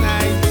girl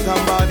tonight.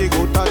 Somebody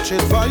go touch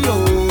it for you.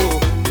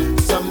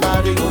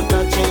 Somebody go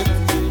touch it.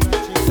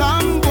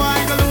 Some boy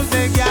go lose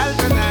their girl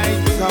tonight.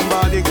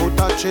 Somebody go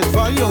touch it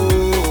for you.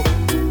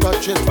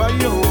 Touch it for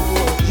you.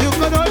 You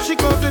could hold she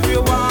close if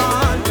you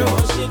want to.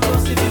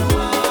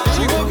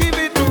 She go give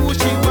it to who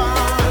she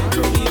want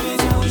to.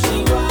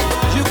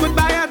 You could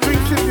buy her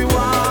drinks if you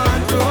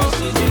want to.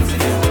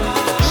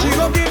 She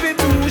go give it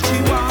to who she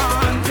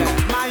want to.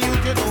 My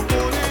youth, you don't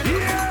own it.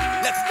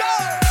 Let's go.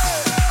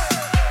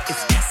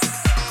 It's yes.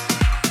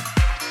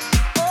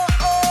 Oh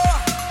oh,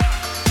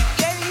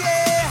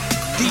 yeah.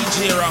 DJ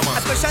Rama. A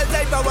special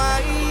type of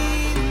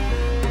wine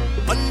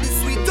on this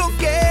sweet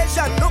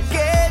occasion.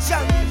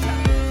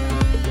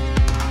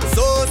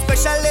 So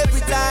special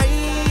every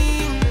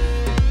time.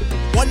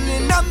 One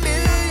in a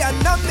million.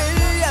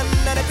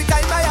 And every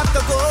time I have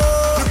to go,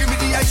 you give me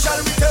the I shall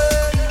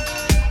return,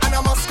 and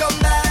I must come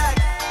back.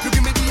 You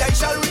give me the I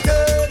shall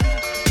return,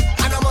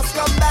 and I must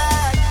come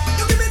back.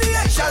 You give me the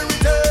I shall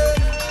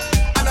return,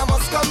 and I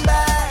must come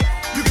back.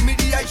 You give me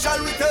the I shall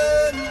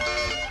return,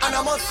 and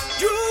I must.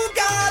 You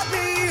got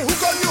me.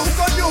 Hook on you,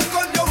 hook on you, hook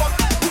on your walk.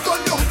 Hook on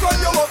you, hook on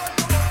your walk.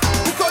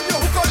 Hook on you,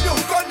 hook on you,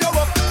 hook on your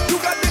walk. You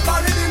got me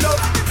falling in love.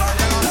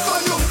 Hook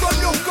on you, hook on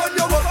you, hook on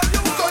your walk.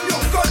 Hook on you,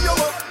 hook on your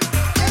walk.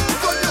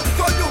 Hook on you,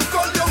 hook on you, hook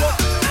on your walk.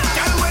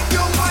 Girl, when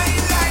you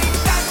whine like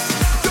that,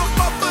 you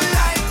bubble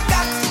like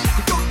that,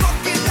 you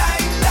rock it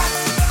like that,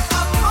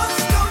 I must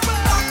come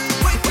back.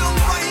 When you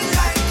whine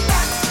like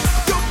that,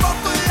 you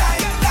bubble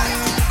like that,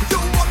 you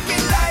rock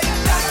it like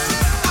that,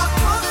 I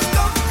must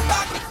come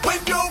back. When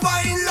you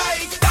whine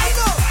like that,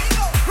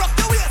 rock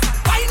the waist,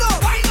 whine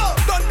up,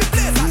 done the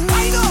place,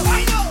 whine up,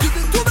 give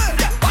it to me,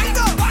 whine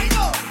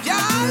up,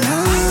 yeah,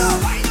 whine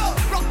up,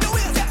 rock the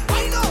waist,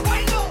 whine up,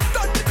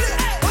 done the place,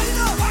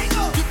 whine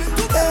up, give it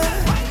to me.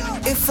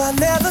 If I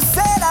never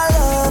said I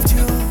loved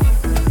you,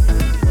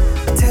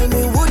 tell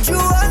me, would you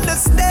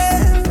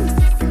understand?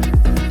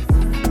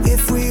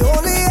 If we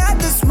only had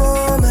this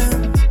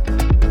moment,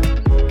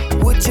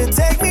 would you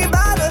take me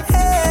by the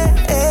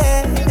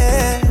hand?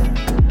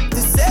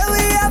 They say we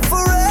have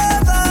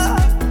forever,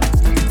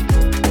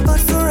 but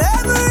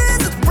forever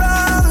is a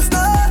promise. No.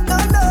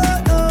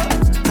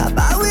 How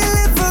about we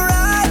live for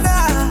right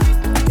now?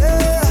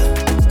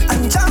 Yeah.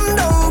 And jam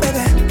down,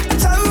 baby.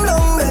 Jam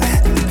down, baby.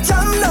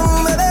 Jam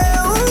down, baby.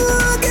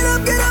 Ooh,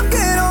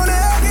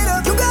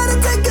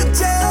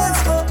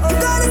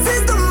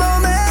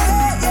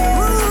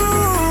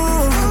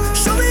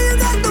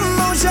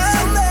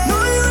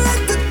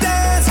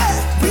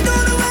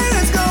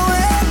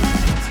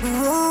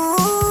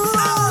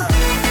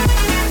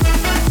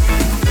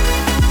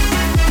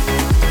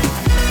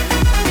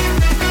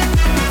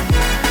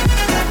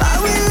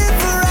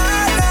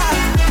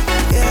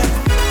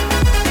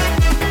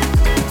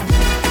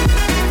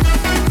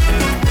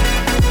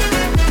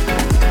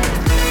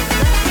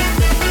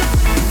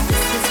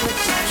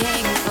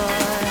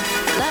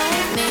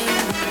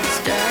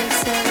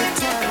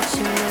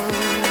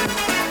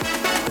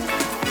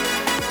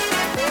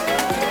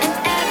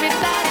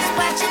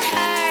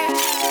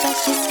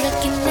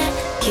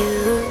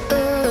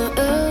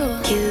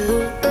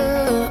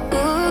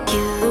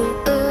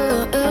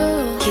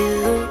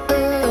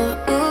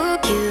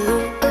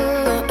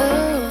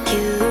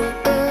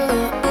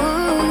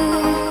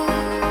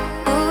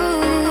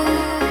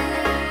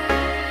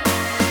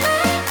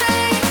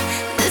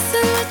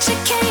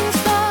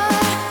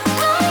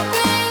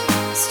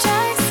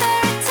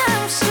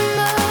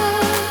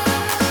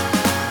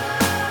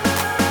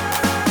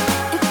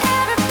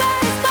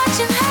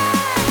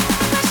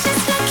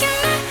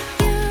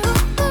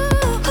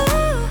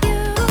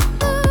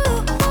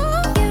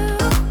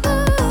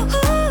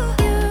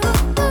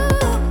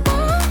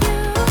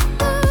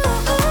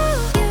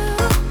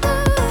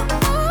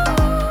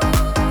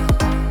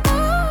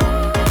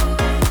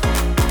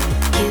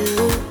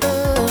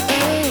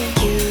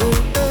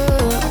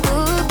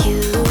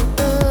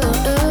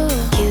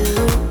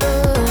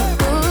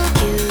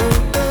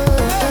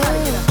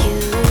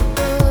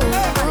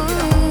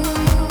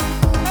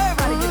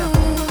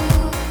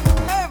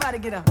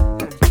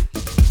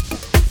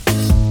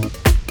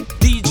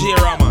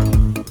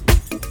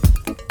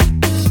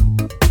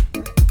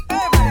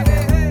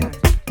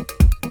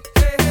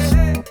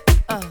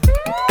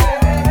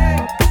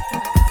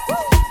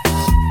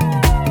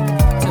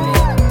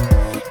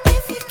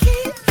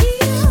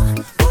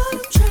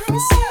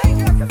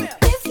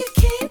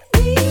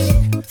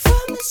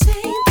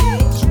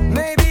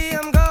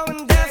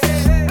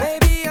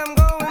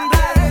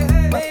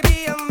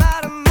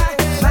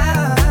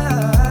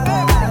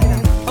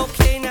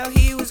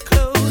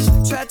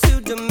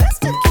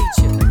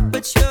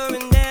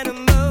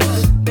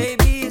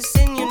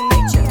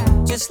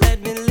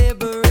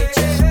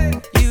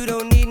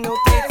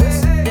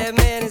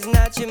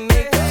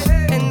 Jamaica,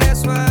 and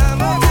that's why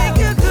I'ma take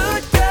you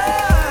good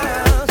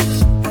girls.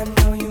 I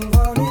know you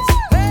want it.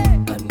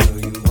 I know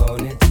you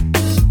want it.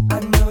 I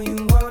know you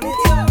want it.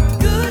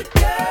 Good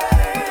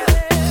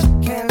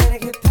girl, can't let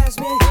it get past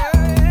me.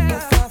 You're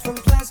far from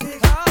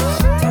plastic. I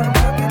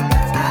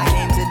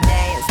came to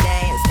dance,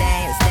 dance,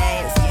 dance,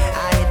 dance.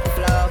 I hit the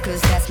floor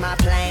 'cause that's my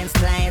plans,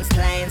 plans,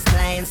 plans,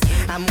 plans.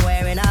 I'm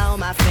wearing all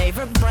my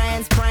favorite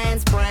brands,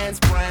 brands, brands,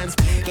 brands.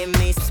 Give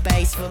me some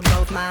space for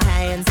both my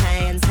hands,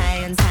 hands,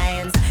 hands,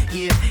 hands.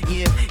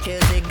 You,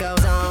 'cause it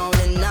goes on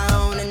and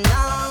on and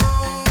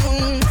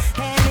on.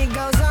 And it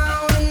goes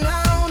on and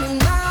on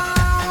and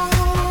on.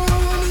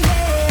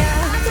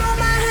 Yeah, I throw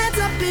my hands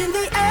up in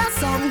the air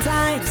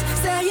sometimes,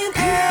 saying,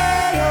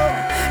 hey, yo,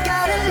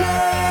 gotta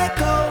let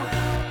go.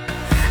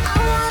 I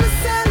wanna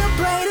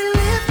celebrate and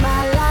live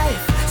my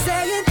life,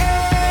 saying,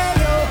 hey,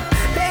 yo,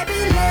 baby,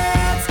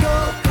 let's go.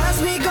 'Cause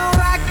we gon'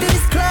 rock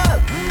this club,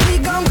 we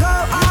gon' go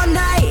all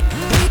night,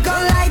 we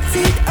gon' light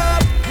it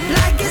up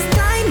like it's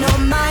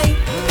dynamite.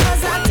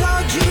 'Cause I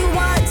told you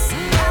once,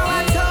 now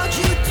I told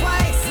you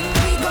twice,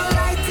 we gon'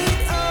 light it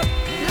up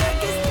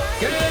like it's dynamite.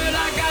 Girl,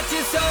 I got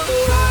you so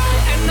high,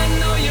 and I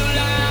know you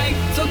like.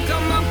 So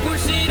come on,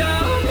 push it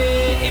on me.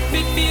 If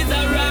it feels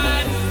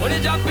alright, wanna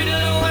drop it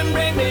low and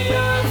bring me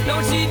up. No,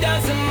 she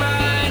doesn't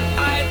mind.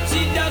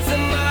 She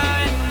doesn't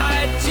mind.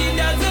 She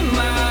doesn't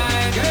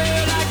mind.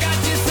 Girl, I got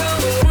you so.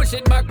 Push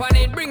it back on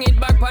it, bring it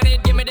back on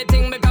it. Give me the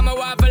thing, become a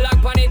waffle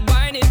lock on it.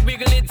 Wine it,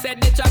 wiggle it, set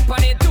the track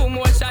on it. 2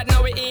 more shots,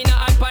 now we in a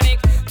hot panic.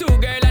 2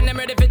 girl and I'm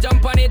ready for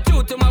jump on it.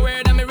 2 to my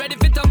word, I'm ready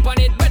for thump on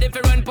it. Ready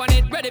for run on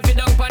it, ready for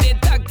dunk on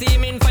it. Tag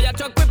team in fire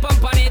truck, we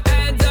pump on it.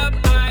 Hands up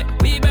high,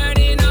 we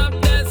burning up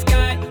the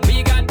sky.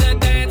 We got the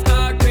dance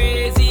all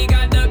crazy,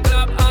 got the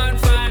club on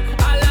fire.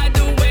 I like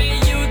the way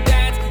you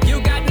dance, you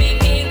got me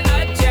in a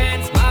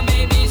chance. My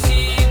baby, she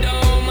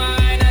don't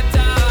mind at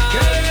all.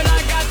 Girl, I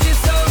got you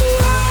so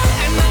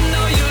high, and I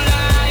know you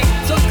like.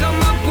 So come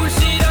on, push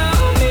it on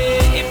me.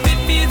 If it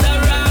feels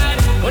alright,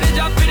 wanna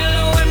drop it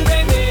low and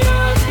bring me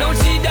up. No,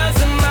 she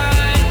doesn't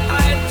mind.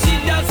 She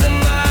doesn't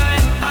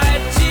mind.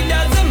 She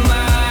doesn't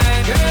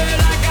mind. Girl,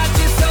 I got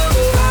you so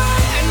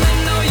high, and I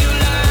know you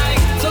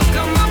like. So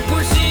come on,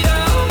 push it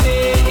on me.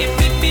 If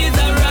it feels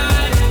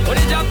alright,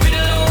 wanna drop it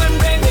low and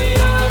bring me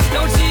up.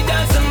 No, she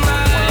doesn't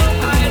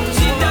mind.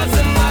 She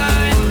doesn't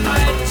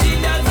mind. She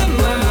doesn't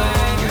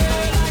mind.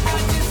 Girl, I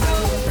got you so.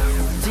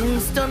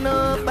 Things turn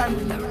up and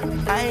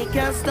I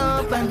can't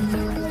stop and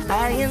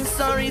I ain't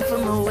sorry for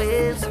my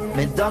ways,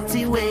 my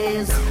dirty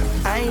ways.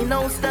 I ain't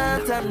no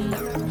starting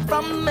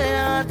from my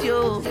heart,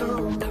 yo.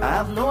 I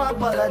have no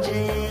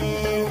apology,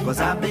 'cause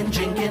I've been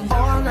drinking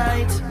all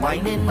night,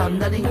 whining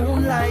under the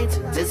moonlight.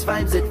 This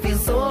vibes, it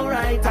feels so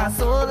right, I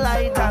so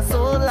light, I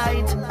so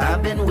light.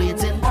 I've been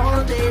waiting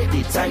all day,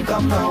 the time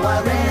come now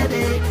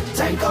already.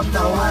 Time come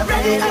now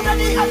already.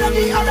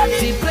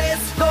 The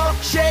place go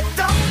shake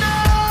down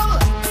now.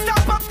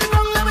 Stop up the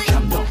ground, let me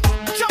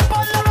jump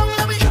all around,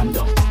 let me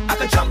I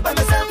can jump by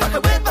myself, I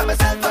can wait by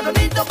myself, I don't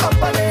need no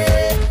company.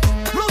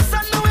 Loose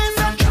and the ways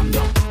and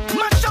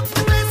mash up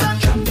the place and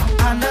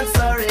I'm not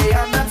sorry,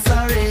 I'm not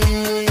sorry.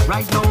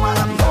 Right now I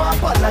have no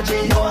apology,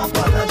 no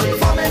apology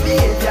for my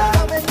behavior.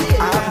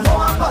 I have no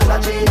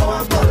apology, no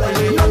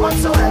apology, none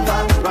whatsoever.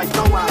 Right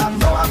now I have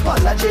no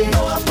apology,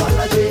 no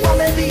apology for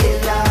my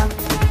behavior.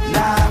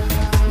 Nah,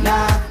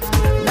 nah,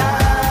 nah.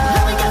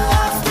 Let me get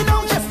lost, you know,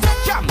 just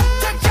take jump,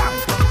 take jump,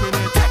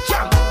 take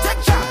jump,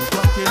 take jump.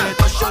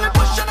 Push on it,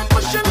 push on it,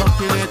 push on it.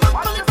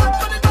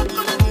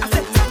 I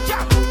said take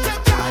jump,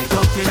 take jump.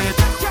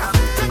 Take jump,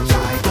 take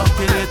jump.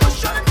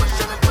 Push on it, push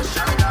on it, push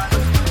on it.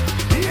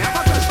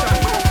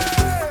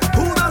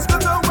 Who does go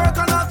to work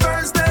on a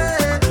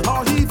Thursday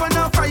or even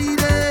a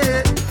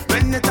Friday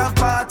when it have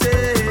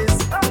parties?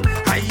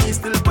 I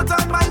still put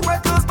on my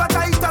wet clothes, but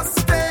I just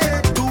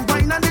stay to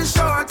wine and the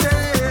shorty.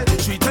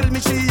 She tell me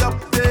she up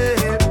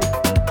there.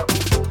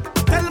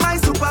 Tell my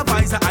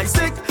supervisor I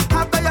sick,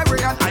 have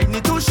diarrhea and I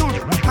need to shoot.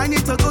 I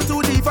need to go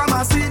to the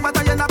pharmacy, but I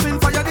end up in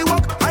fire the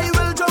walk. I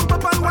will jump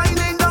up and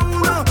whining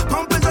down,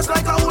 pumping just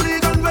like a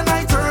hooligan when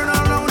I turn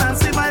around and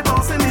see my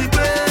boss in the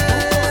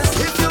place.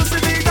 If you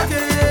see me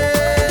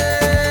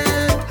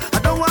again, I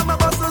don't want my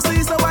boss to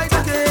see, so I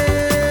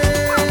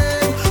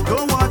again.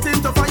 Don't want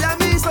him to fire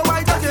me, so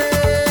I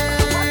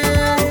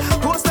again.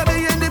 Post to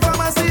be in the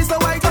pharmacy, so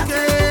I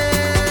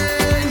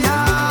again.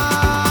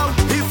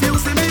 Yeah. If you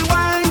see me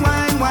whine,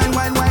 whine, whine,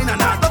 whine, whine,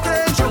 and I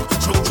again, choke,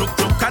 choke, choke,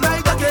 choke, and I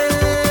again.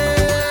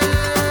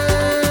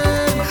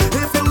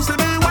 If you see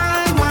me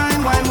whine,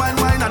 whine, whine, whine,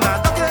 whine, and I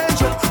again,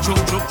 choke,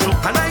 choke, choke,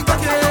 choke, and I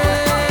again.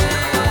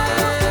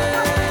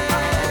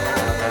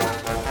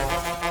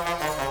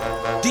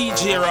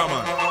 DJ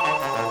Raman.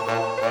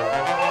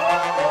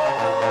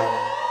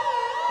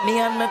 Me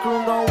and my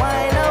crew go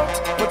wild out,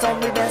 put on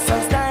me best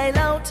and style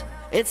out.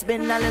 It's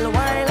been a little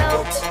while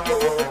out.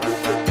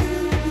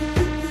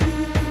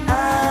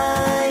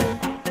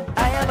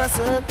 I have a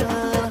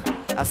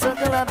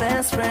circle of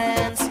best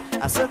friends,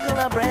 a circle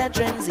of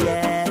brethren,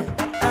 yeah.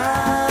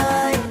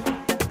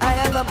 I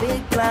have a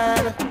big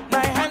plan,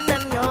 my hand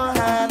in your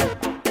hand.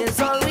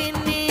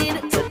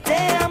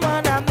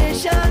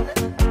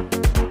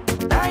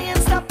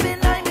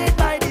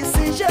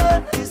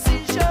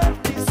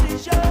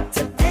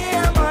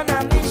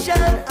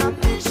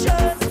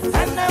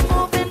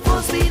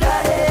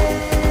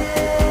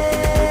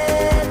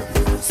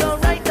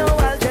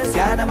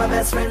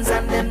 best friends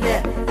and them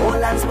there.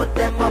 All hands put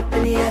them up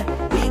in the air.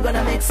 We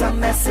gonna make some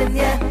mess in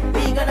here.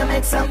 We gonna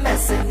make some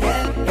mess in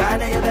here.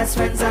 Gather your best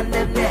friends and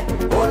them there.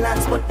 All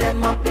hands put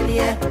them up in the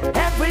air.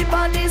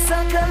 Everybody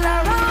circle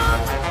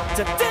around.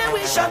 Today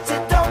we shut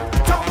it down.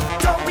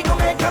 Don't we gon'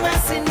 make a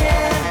mess in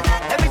here.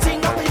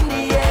 Everything up in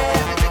the air.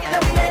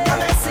 Then we make a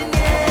mess in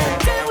here.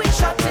 Today we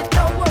shut it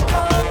down.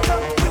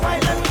 We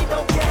wild and we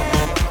don't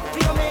care. We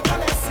gon' make a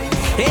mess in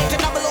here.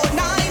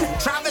 009,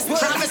 Travis Wood.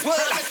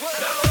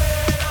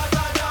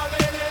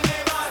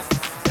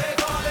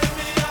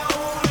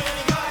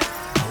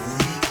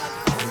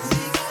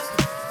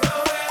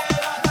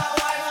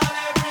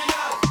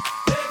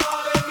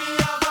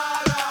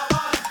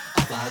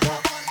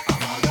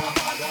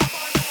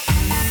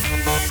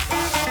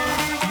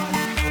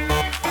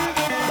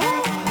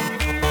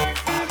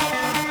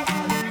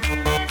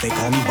 They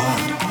call me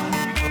Bond,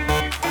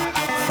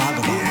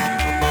 Vagabond,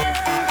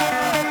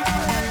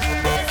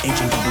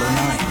 Agent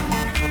 009.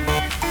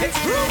 It's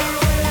true.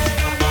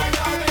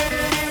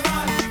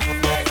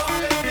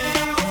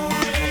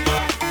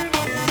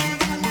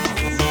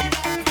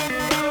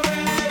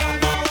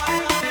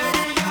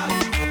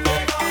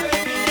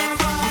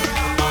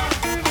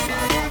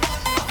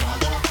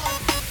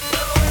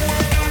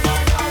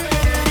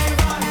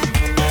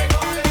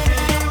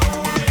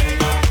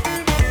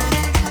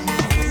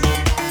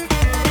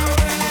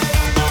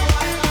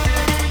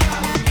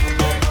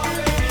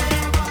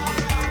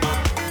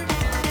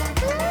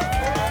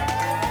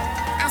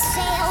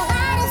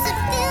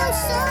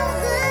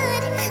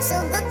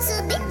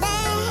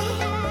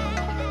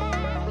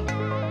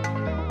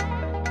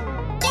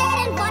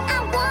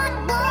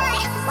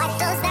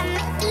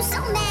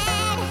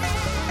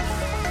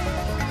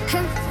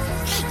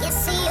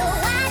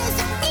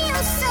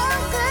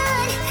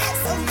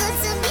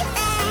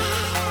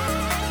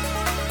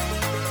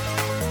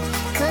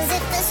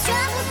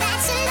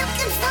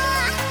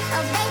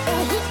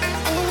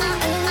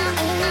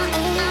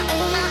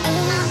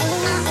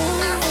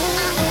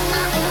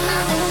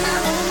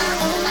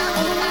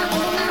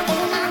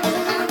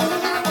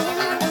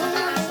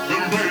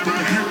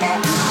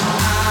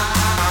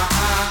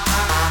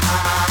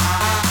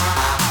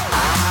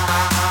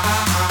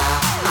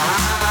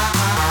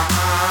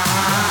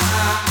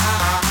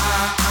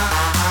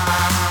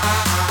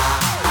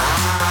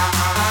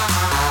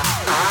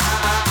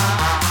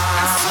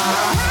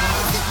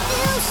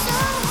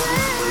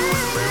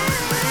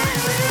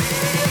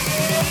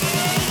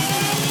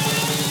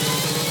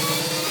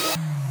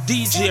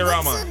 DJ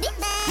Raman.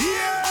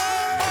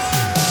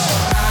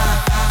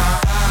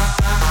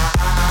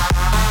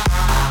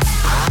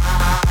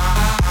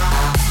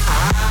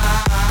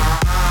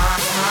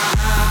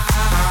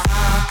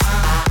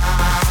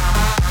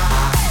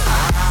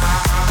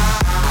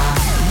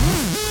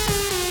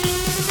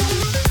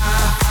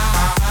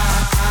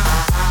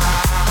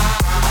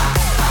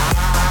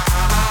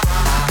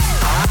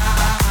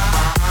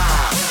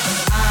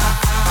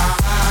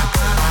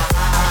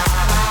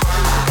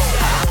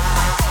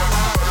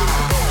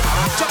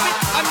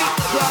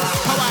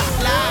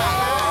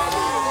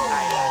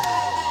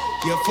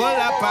 You're full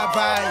of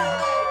Popeye.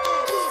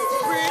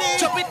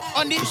 Chop it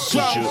on the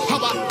drum. How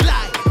about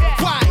live?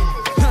 Wine,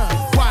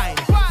 wine,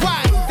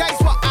 wine. That's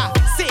what I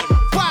say.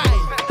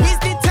 Wine.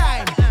 Waste the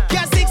time.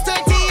 You're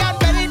 6:30 and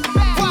bet it.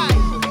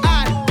 Wine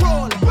and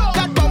roll.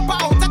 That bumper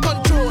out of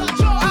control.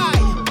 I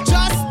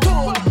just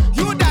told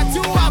you that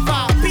you have a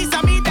piece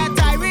of me that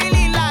I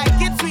really like.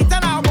 It's sweet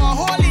and I will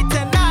hold it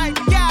tonight,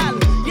 girl.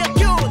 You're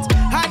cute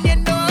and you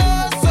know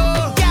so.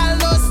 Girl,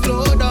 no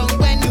slow down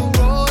when you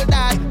roll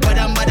that.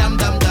 Badam badam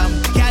dum dum.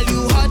 Girl,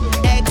 you hot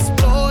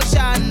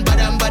explosion.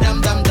 Badam badam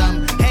dum dum.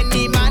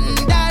 Any man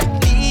that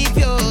leave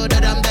you,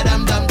 dadam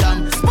dadam dum dum.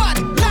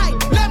 Spotlight,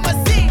 let me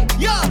see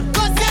you,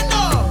 'cause you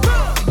know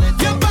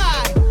you're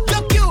bad,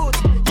 you're cute,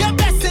 you're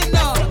blessing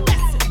up.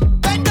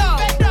 Bend down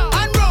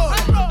and roll,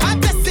 I'm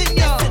testing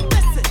you.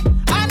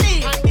 I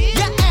need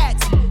your ex,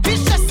 he's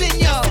stressing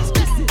you.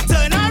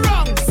 Turn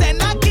around,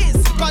 send a kiss,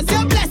 'cause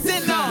you're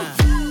blessing up.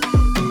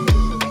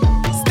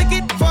 Stick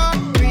it for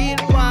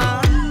real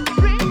one.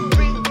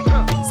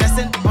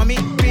 Session on me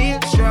real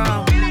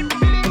strong.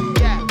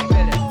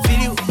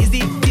 Feel you is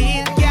the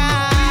deal,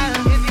 girl.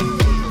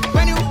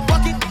 When you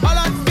walk it all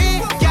on me,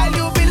 girl,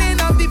 you feeling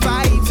up the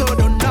vibe. So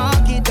don't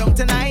knock it down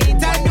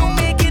tonight. And you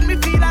making me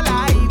feel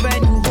alive.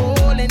 And you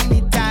holding me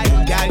tight,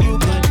 girl, you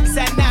good.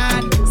 Send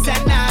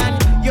on,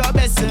 you're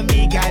best to me,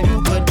 girl, you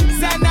good.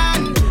 Send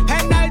on,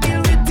 and I'll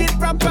deal with it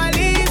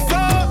properly. So,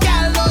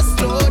 girl, no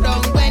slow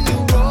down when you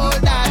roll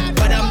that.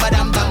 Badam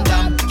badam dum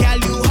dum. Girl,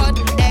 you hot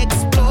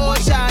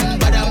explosion.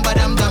 Badam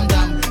badam dum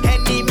dum.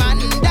 Any man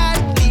that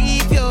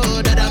leave you,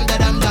 dadam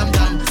dadam dum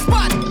dum.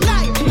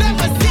 Spotlight, let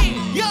me see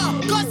you,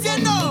 'cause you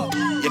know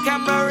Your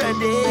camera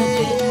ready,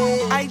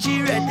 IG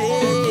ready,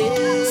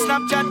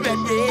 Snapchat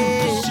ready.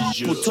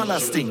 Put on a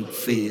stink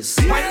face.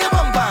 Wind your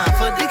bumper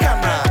for the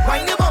camera.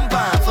 Wind your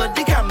bumper for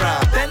the camera.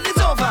 Bend it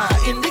over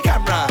in the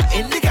camera,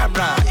 in the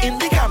camera, in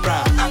the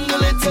camera.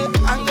 Angle it,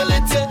 angle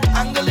it,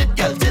 angle it,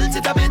 girl, tilt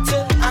it a bit.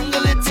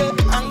 Angle it,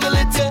 angle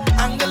it,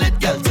 angle it,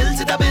 girl,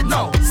 tilt it a bit. No,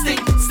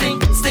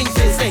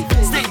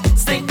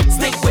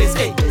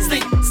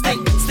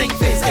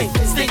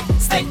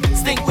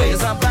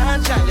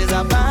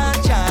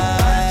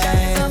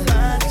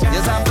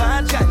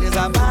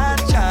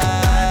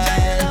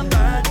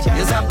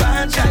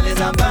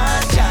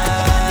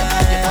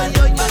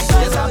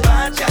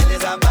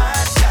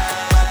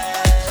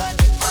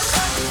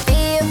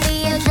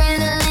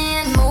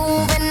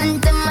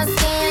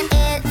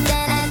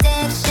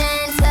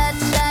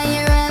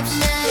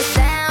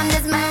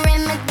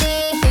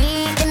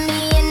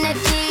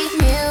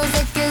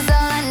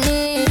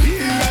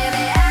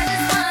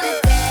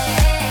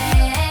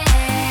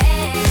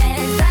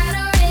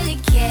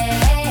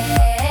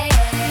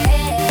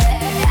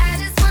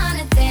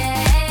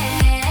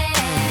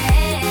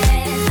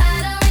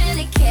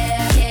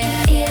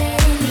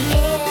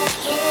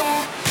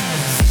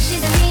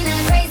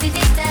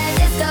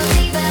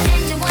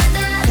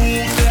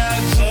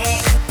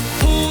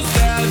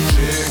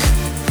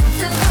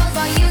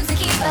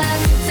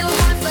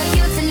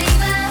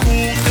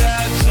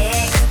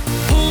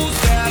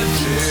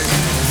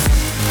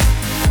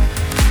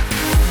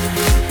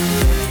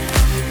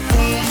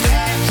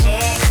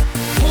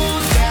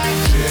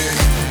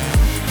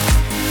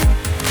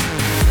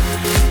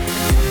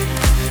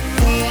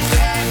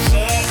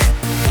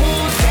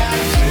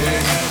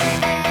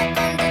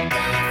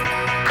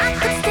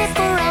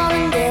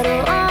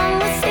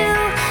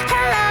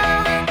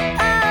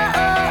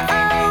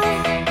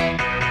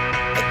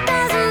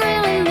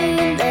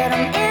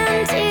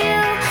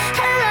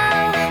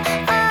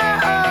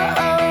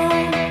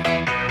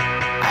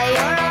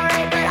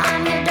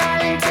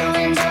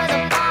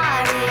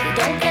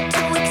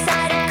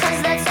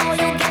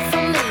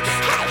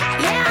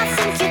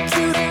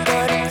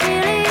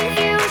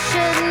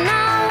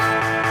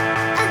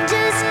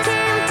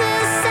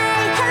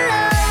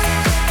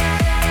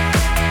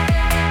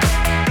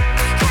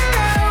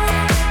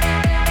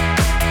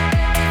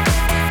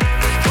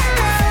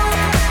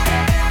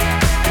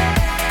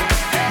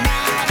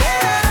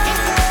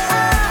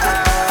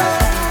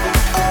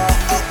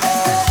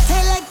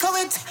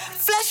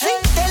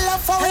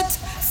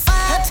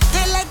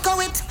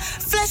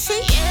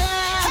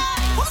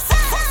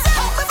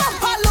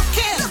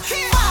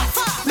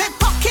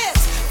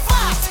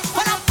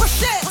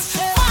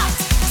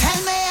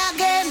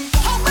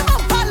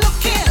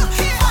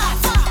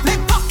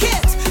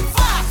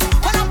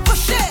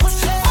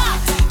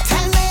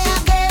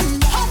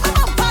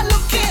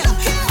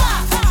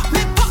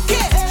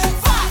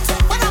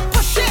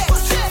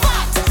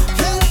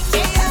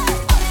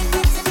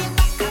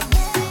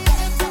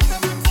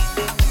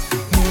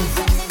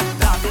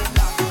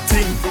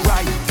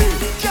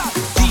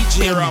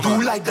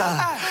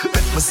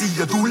 see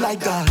you do like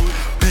that.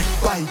 Big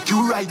bike,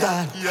 you ride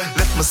that.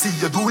 Let me see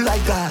you do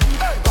like that.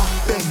 Back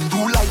bend,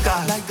 do like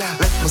that.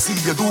 Let me see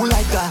you do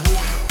like that.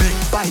 Big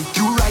bike,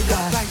 you ride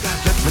that.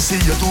 Let me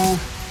see you do.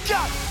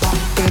 Back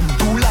bend,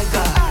 do like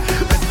that.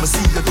 Let me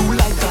see you do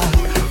like that.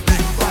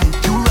 Big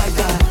bike, you ride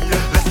that.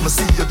 Let me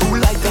see you do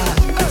like that.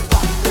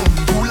 Back bend,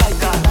 do like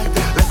that.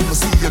 Let me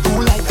see you do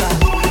like that.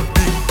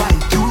 Big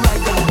bike, you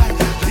ride that.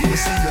 Let me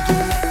see you do.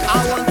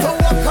 I want to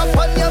walk up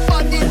on your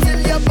body till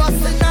you're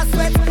busting a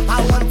sweat.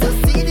 I want to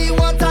see the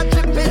water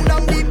dripping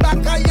down the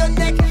back of your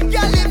neck.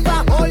 Girl, if I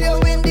hold you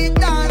in the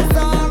dance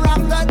or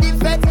after the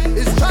fete,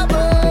 it's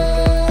trouble,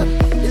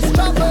 it's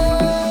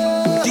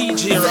trouble.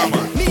 DJ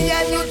Rama. Me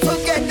and you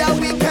together,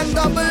 we can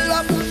double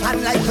up. And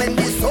like when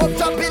the soap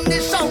drop in the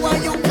shower,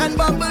 you can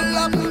bubble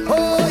up.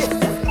 Oh,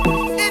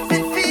 if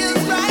it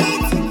feels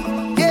right,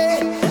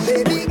 yeah,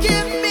 baby,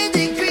 give me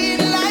the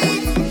green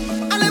light.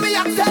 And let me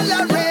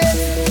accelerate.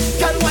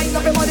 Girl, wind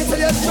up your body till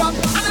you drop.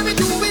 And let me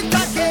do it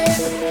again.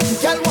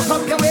 Girl, walk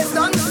up your waist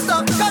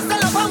non-stop. Cause I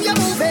love how you're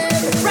moving.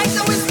 Right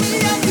now it's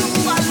me and you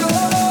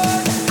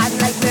alone. And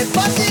like my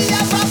body,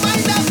 have a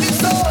mind of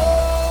its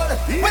own.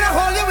 When I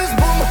hold you, it's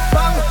boom,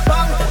 bang,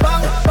 bang,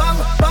 bang, bang,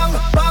 bang,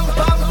 bang,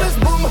 bang. It's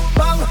boom,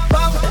 bang,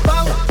 bang,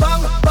 bang,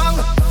 bang, bang.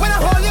 When I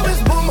hold you,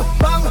 it's boom,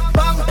 bang,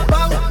 bang,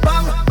 bang,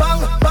 bang,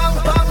 bang, bang,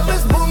 bang.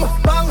 It's boom,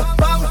 bang,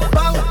 bang,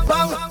 bang,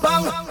 bang,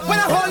 bang. When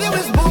I hold you,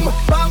 it's boom,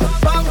 bang,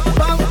 bang,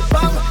 bang,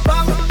 bang,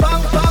 bang,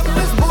 bang, bang.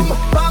 It's boom,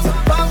 bang,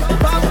 bang,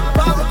 bang,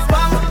 bang,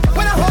 bang.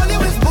 When I hold you,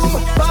 it's boom,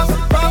 bang,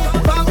 bang,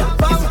 bang,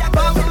 bang,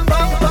 bang,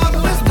 bang, bang.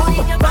 It's boom,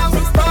 bang, bang,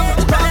 bang,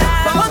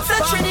 bang. Once a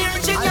trinity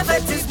reaching your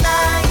vet is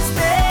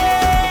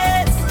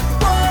niceness.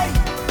 Boy,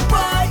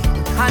 boy,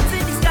 hands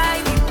in the sky,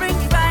 we bring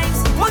the vibes.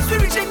 Once we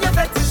reach in your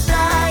vet is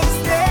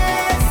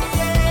niceness.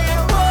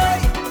 Yeah, boy,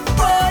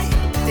 boy,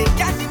 they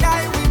can't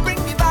deny we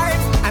bring the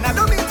vibes. And I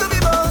don't mean to be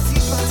bossy,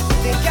 but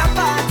they can't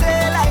party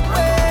like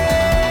we.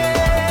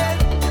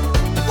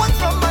 One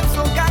from man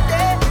so got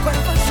there, but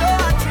for sure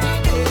on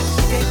Trinity,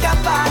 they can't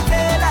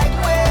party like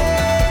we.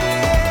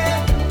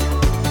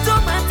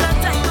 Don't matter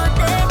time or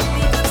day,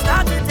 we can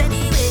start it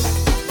anyway.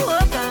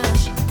 Oh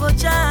gosh,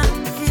 Bocha,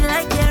 feel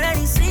like you're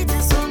ready, sweet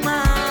and so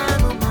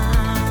man, oh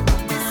man,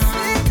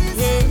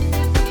 yeah.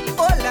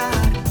 Oh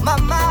Lord,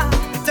 mama,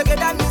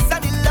 together me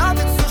and the love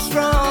is so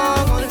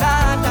strong. Oh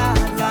Lord, Lord,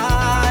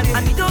 Lord.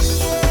 And we don't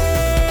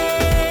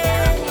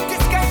care.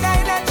 This kind of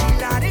energy,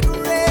 Lord, it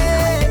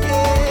great.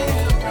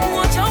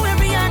 Watch how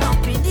every hand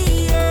up in the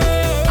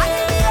air.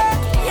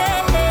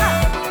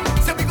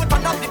 Yeah. So we go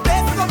turn up the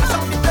place, we go mash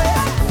up the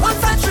place.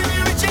 Once a tree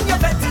reaching your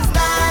bed is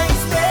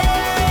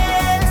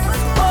niceness.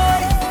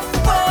 Boy,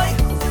 boy,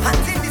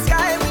 Hands in the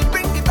sky, we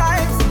bring the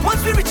vibes.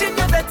 Once we reach in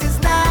your bed is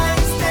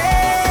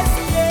niceness.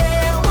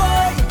 yeah,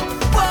 boy,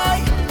 boy,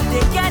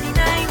 they can't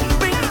deny we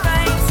bring the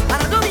vibes. And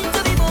I don't mean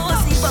to be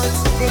bossy, but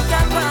they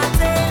can't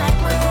party like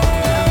we.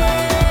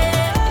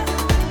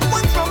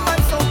 One from man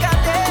so got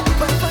there,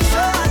 but for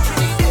sure on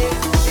Trinity,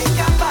 they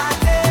can't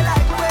party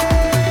like we.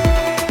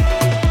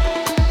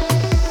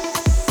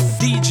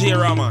 DJ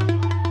Rama.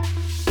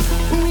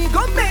 We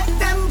gon' make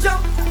them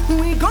jump,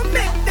 we gon'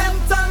 make them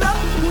turn up,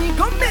 we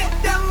gon' make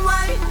them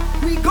whine,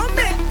 we gon'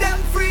 make them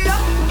free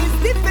up. It's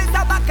the face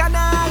of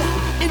Bacchanal,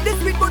 in this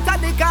big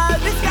botanical,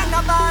 this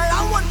carnival.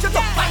 I want you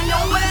to find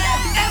your way.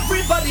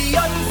 Everybody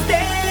on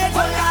stage,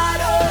 oh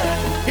God,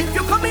 oh. If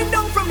you're coming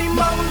down from the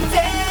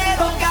mountain,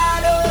 oh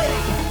God,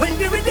 oh. When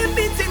the rhythm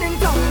beating in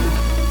town,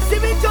 see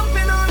me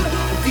jumping on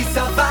the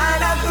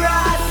savannah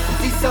grass,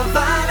 the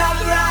savannah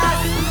grass.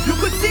 You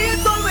could see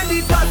it all when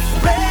the dust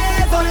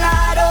spread, oh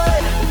Lord,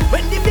 oh.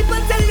 When the people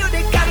tell you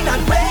they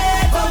cannot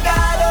wait, oh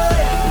God, oh.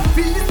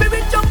 Feel the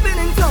spirit jumping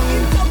in tongue.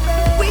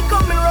 We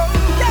coming round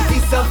the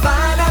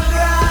savannah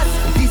grass,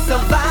 the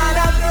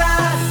savannah grass.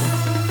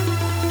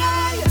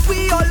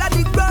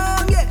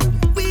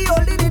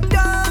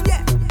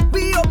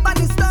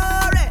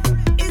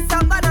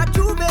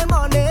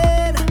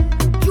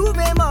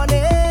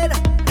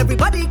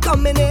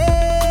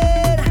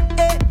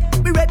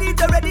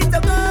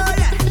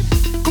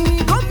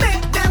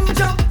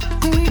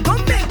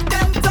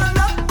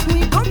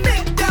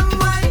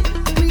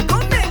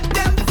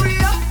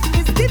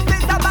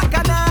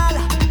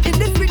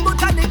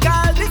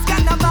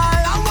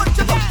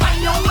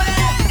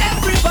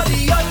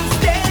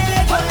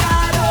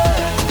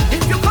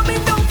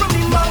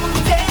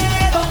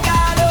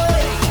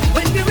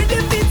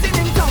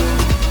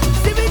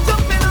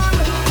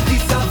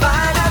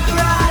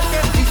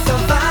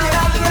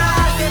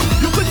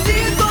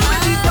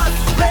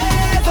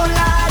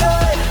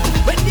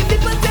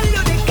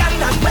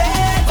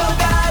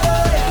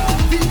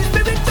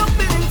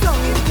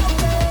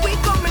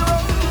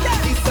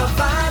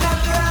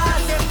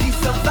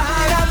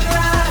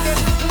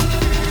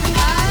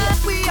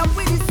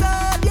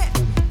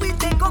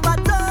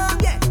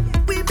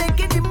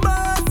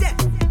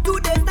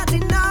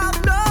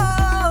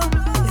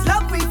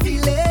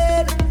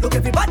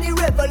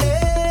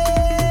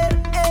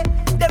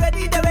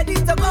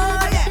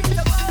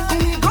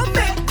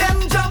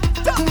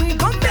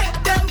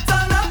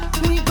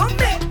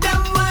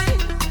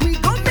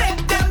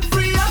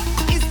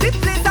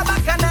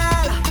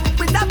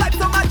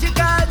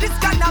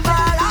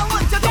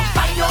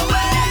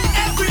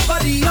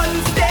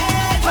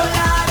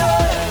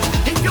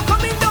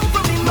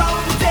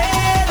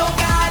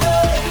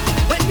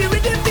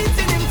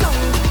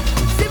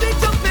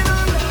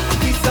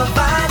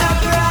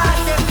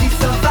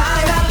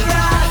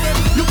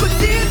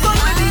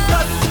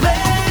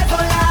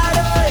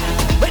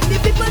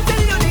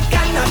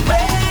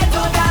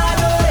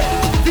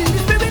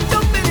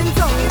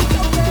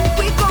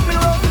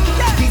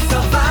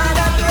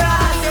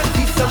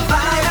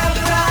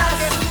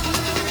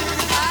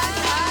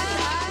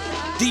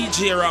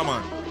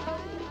 Raman.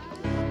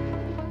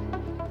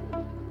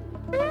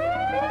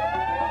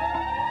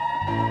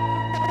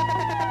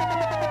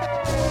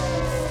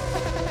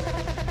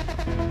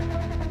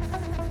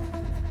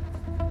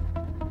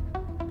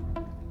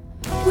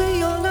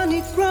 We all on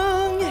it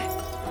wrong,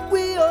 yeah.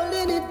 We all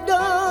in it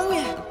down,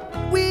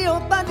 yeah. We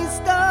up on the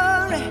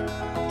story.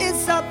 It's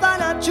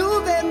Savannah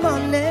Juve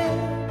money,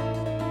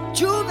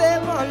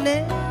 Juve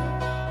money.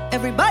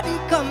 Everybody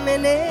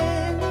coming in.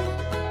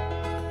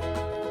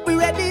 We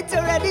ready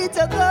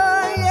to go,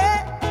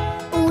 yeah.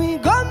 We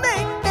gon'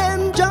 make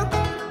them jump.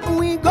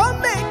 We gon'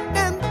 make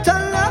them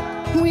turn up.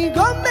 We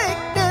gon'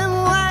 make them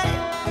whine.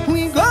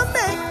 We gon'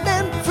 make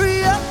them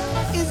free up.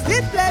 It's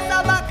the place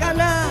of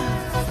Bacana.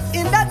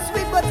 In that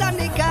sweet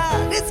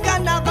botanica, this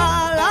carnival,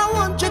 I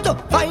want you to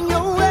find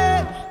your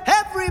way.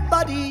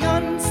 Everybody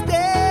on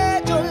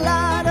stage, oh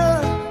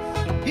ladder.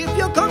 If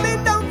you're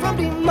coming down from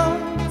the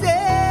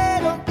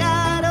mountain, oh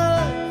ladder.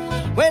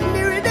 When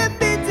the rhythm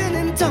beating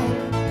in town,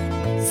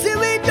 see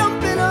we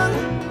jumping on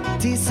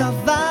the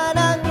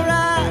savannah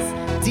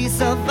grass, the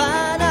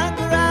savannah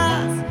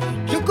grass.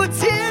 You could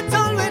see it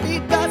all when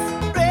it does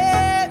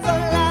raise,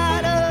 oh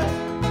ladder.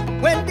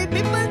 When the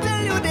people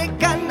tell you they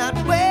cannot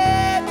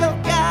wait, oh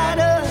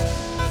ladder.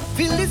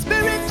 Feel the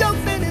spirit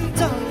jumping in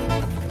town.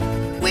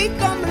 We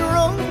coming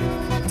around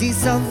the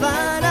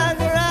savannah.